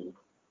being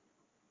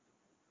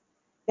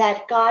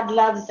that God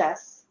loves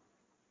us,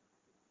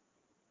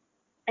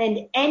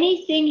 and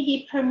anything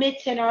He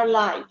permits in our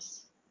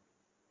lives,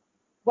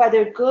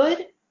 whether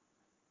good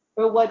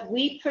or what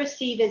we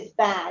perceive as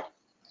bad,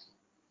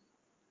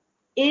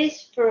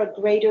 is for a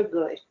greater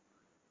good.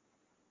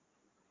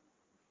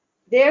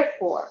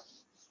 Therefore,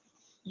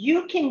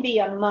 you can be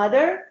a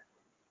mother,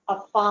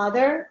 a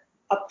father,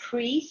 a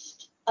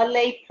priest, a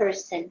lay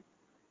person,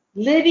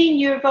 living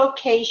your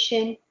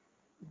vocation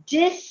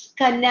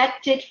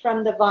disconnected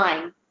from the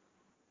vine.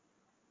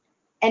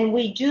 And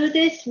we do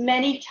this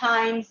many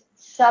times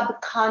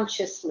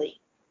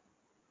subconsciously,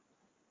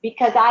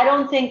 because I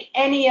don't think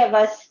any of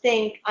us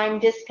think I'm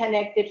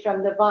disconnected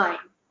from the vine.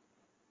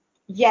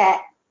 Yet,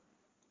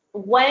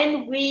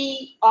 when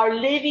we are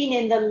living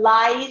in the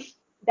lies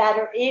that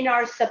are in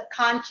our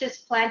subconscious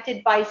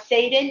planted by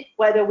Satan,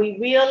 whether we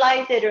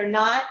realize it or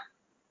not,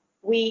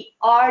 we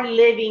are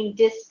living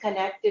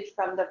disconnected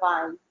from the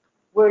vine.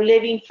 We're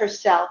living for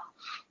self.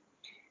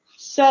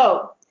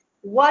 So,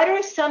 what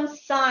are some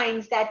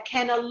signs that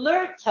can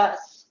alert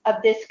us of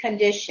this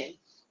condition?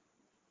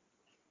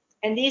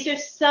 And these are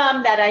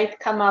some that I've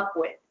come up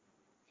with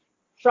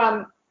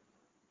from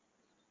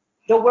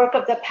the work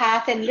of the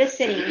path and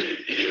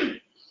listening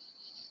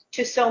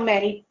to so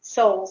many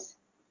souls.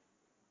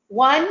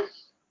 1,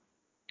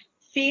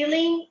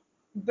 feeling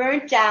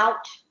burnt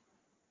out,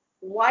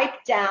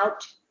 wiped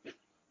out,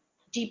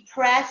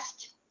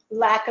 depressed,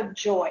 lack of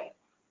joy.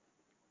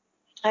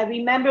 I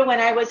remember when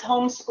I was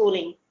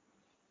homeschooling,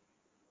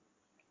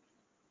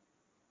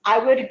 I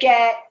would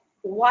get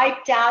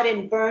wiped out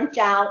and burnt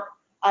out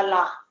a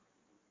lot.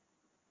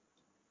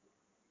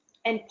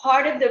 And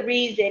part of the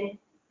reason,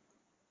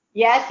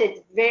 yes,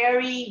 it's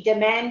very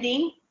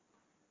demanding,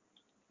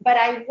 but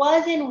I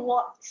wasn't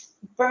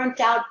burnt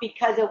out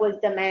because it was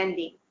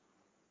demanding.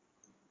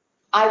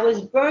 I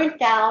was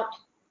burnt out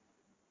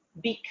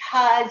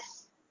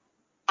because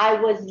I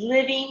was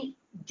living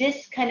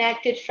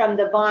disconnected from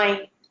the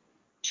vine,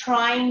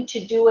 trying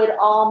to do it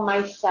all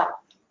myself,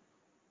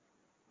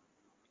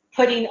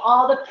 putting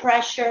all the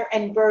pressure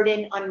and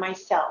burden on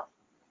myself.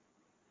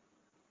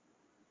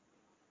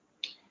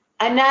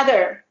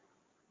 Another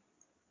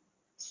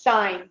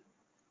sign,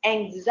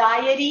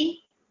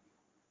 anxiety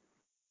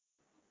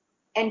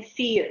and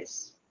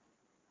fears.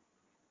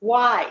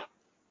 Why?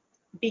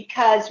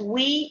 Because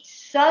we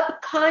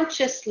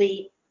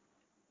subconsciously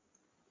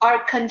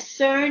are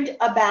concerned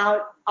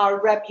about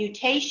our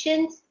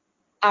reputations,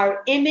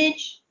 our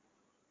image,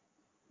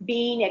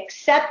 being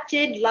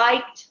accepted,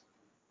 liked,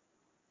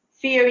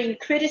 fearing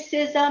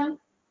criticism,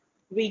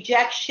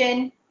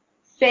 rejection,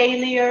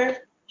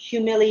 failure,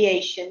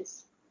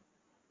 humiliations.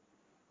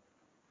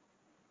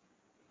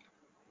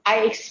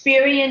 I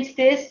experienced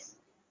this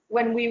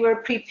when we were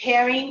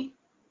preparing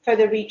for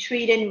the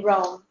retreat in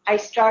Rome. I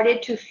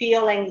started to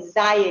feel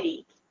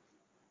anxiety.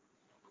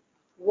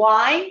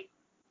 Why?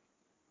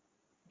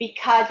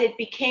 Because it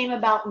became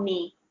about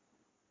me.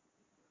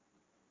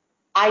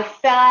 I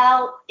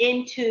fell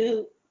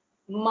into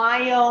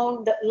my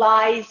own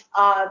lies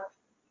of,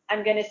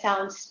 I'm going to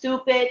sound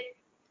stupid,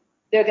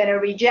 they're going to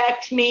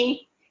reject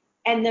me.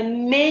 And the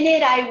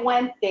minute I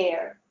went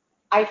there,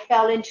 I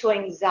fell into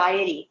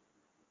anxiety.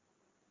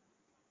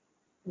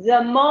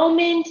 The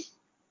moment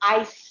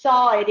I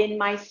saw it in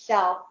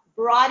myself,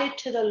 brought it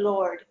to the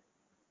Lord,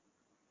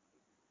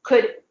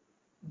 could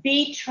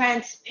be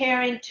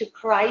transparent to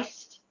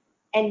Christ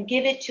and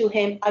give it to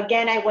Him,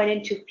 again I went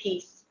into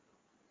peace.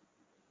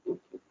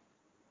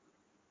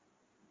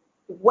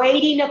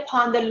 Waiting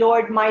upon the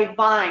Lord, my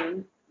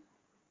vine,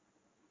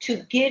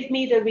 to give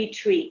me the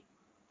retreat.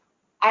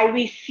 I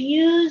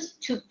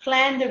refused to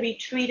plan the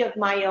retreat of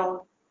my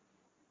own.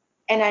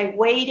 And I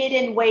waited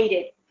and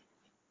waited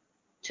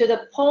to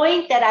the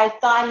point that I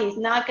thought He's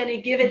not going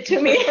to give it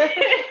to me.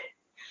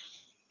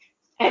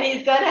 And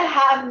He's going to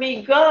have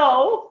me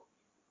go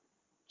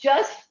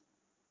just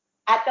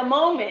at the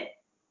moment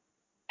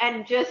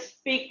and just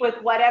speak with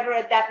whatever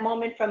at that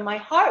moment from my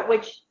heart,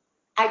 which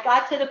I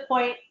got to the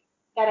point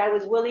that I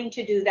was willing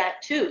to do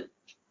that too,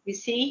 you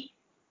see,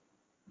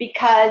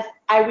 because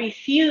I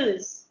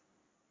refuse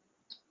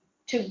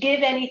to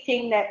give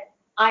anything that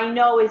I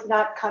know is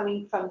not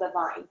coming from the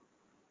vine.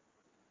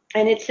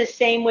 And it's the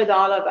same with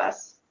all of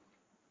us.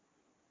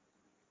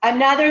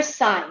 Another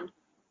sign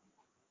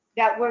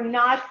that we're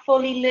not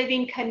fully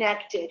living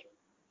connected,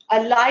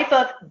 a life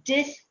of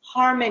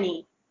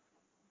disharmony,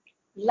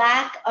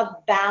 lack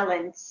of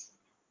balance,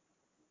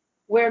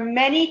 where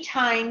many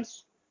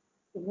times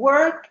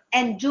work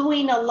and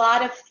doing a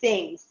lot of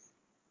things,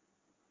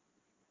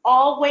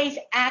 always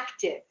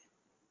active,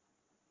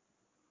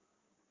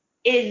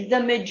 is the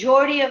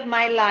majority of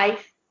my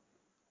life,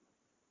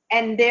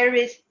 and there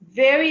is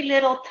very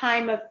little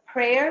time of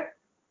prayer,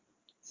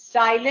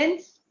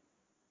 silence,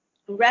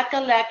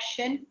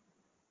 recollection,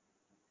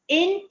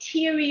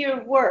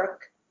 interior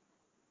work,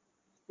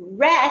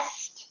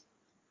 rest,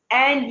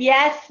 and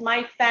yes,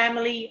 my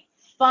family,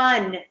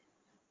 fun.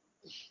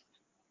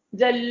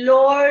 The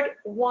Lord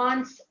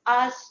wants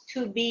us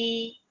to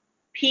be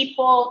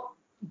people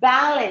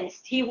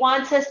balanced. He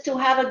wants us to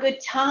have a good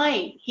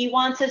time. He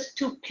wants us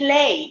to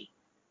play.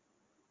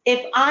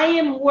 If I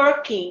am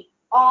working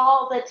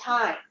all the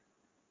time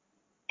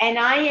and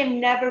I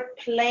am never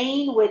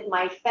playing with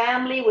my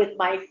family, with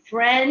my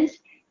friends,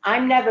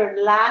 I'm never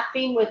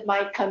laughing with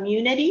my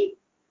community,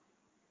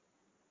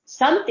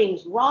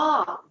 something's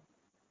wrong.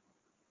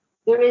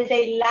 There is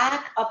a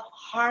lack of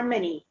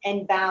harmony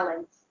and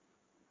balance.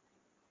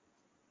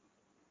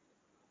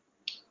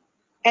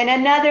 And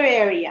another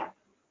area,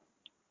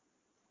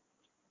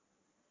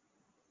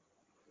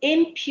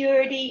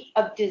 impurity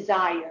of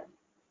desire.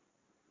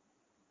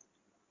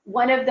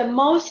 One of the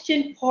most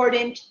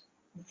important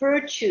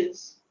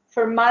virtues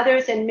for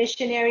mothers and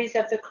missionaries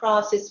of the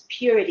cross is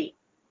purity.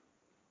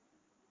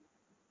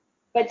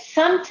 But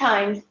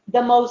sometimes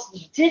the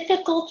most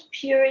difficult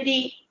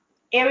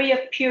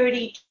area of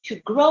purity to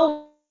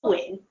grow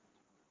in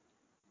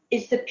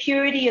is the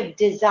purity of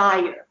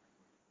desire.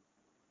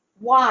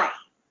 Why?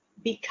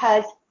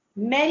 Because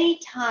many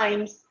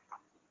times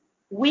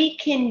we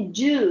can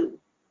do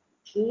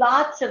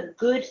lots of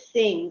good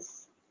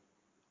things,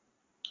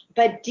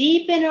 but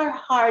deep in our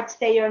hearts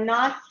they are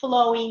not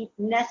flowing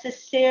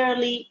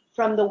necessarily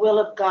from the will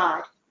of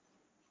God,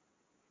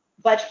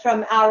 but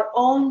from our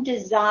own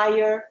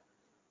desire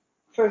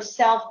for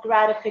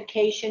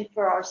self-gratification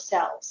for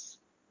ourselves.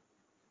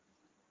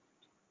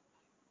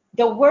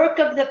 The work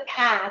of the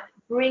path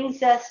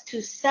brings us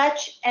to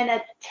such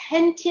an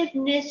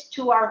attentiveness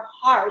to our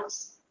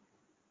hearts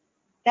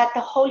that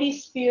the Holy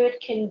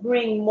Spirit can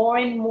bring more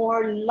and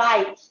more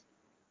light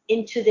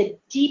into the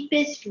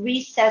deepest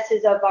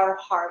recesses of our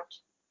heart.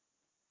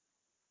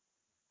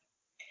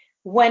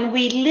 When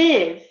we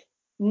live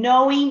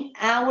knowing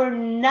our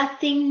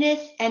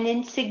nothingness and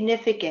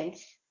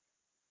insignificance,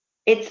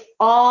 it's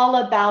all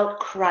about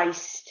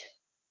Christ.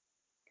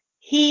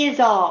 He is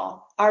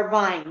all, our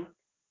vine.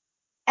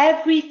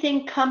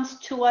 Everything comes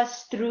to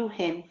us through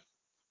him.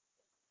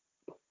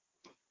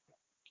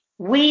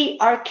 We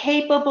are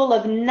capable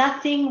of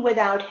nothing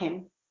without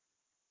him.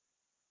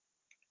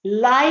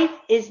 Life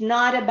is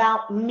not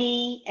about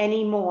me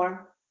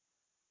anymore.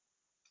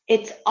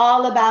 It's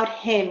all about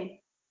him.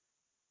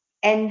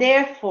 And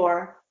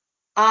therefore,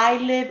 I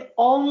live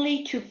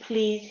only to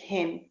please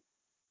him.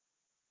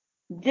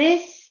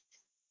 This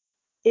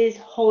is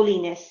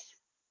holiness.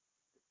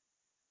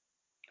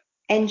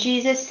 And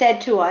Jesus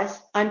said to us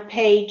on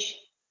page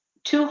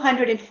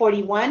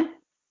 241,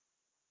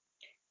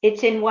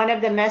 it's in one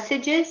of the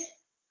messages,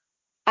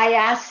 I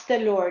asked the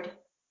Lord,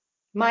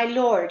 my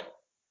Lord,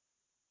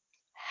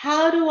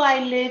 how do I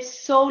live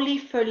solely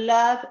for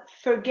love,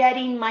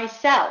 forgetting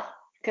myself?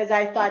 Because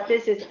I thought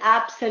this is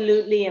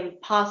absolutely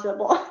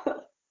impossible.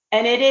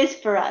 And it is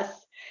for us.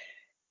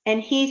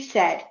 And he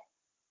said,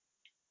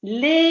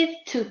 live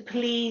to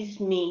please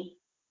me.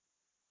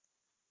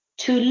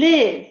 To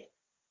live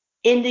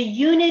in the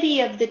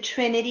unity of the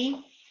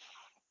Trinity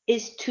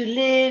is to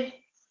live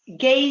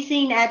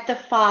gazing at the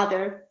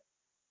Father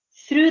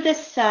through the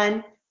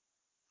Son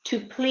to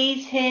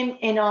please him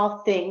in all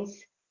things.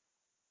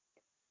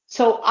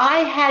 So I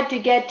had to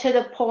get to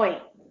the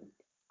point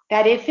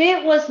that if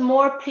it was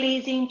more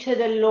pleasing to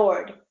the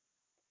Lord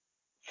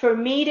for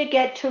me to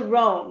get to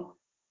Rome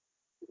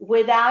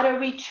without a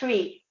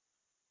retreat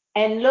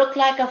and look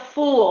like a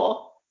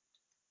fool,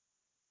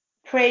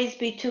 praise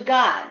be to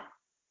God,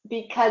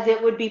 because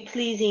it would be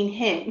pleasing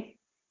him.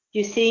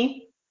 You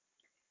see?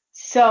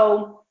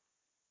 So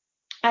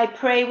I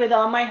pray with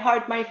all my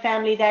heart, my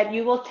family, that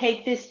you will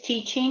take this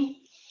teaching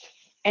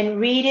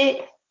and read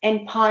it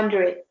and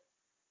ponder it,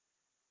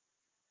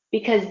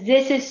 because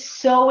this is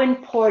so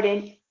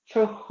important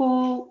for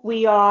who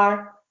we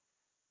are,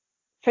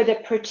 for the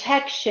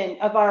protection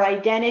of our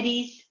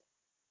identities,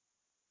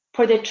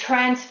 for the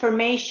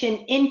transformation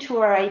into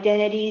our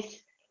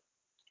identities,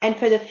 and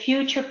for the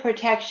future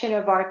protection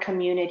of our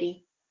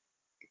community.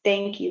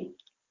 Thank you.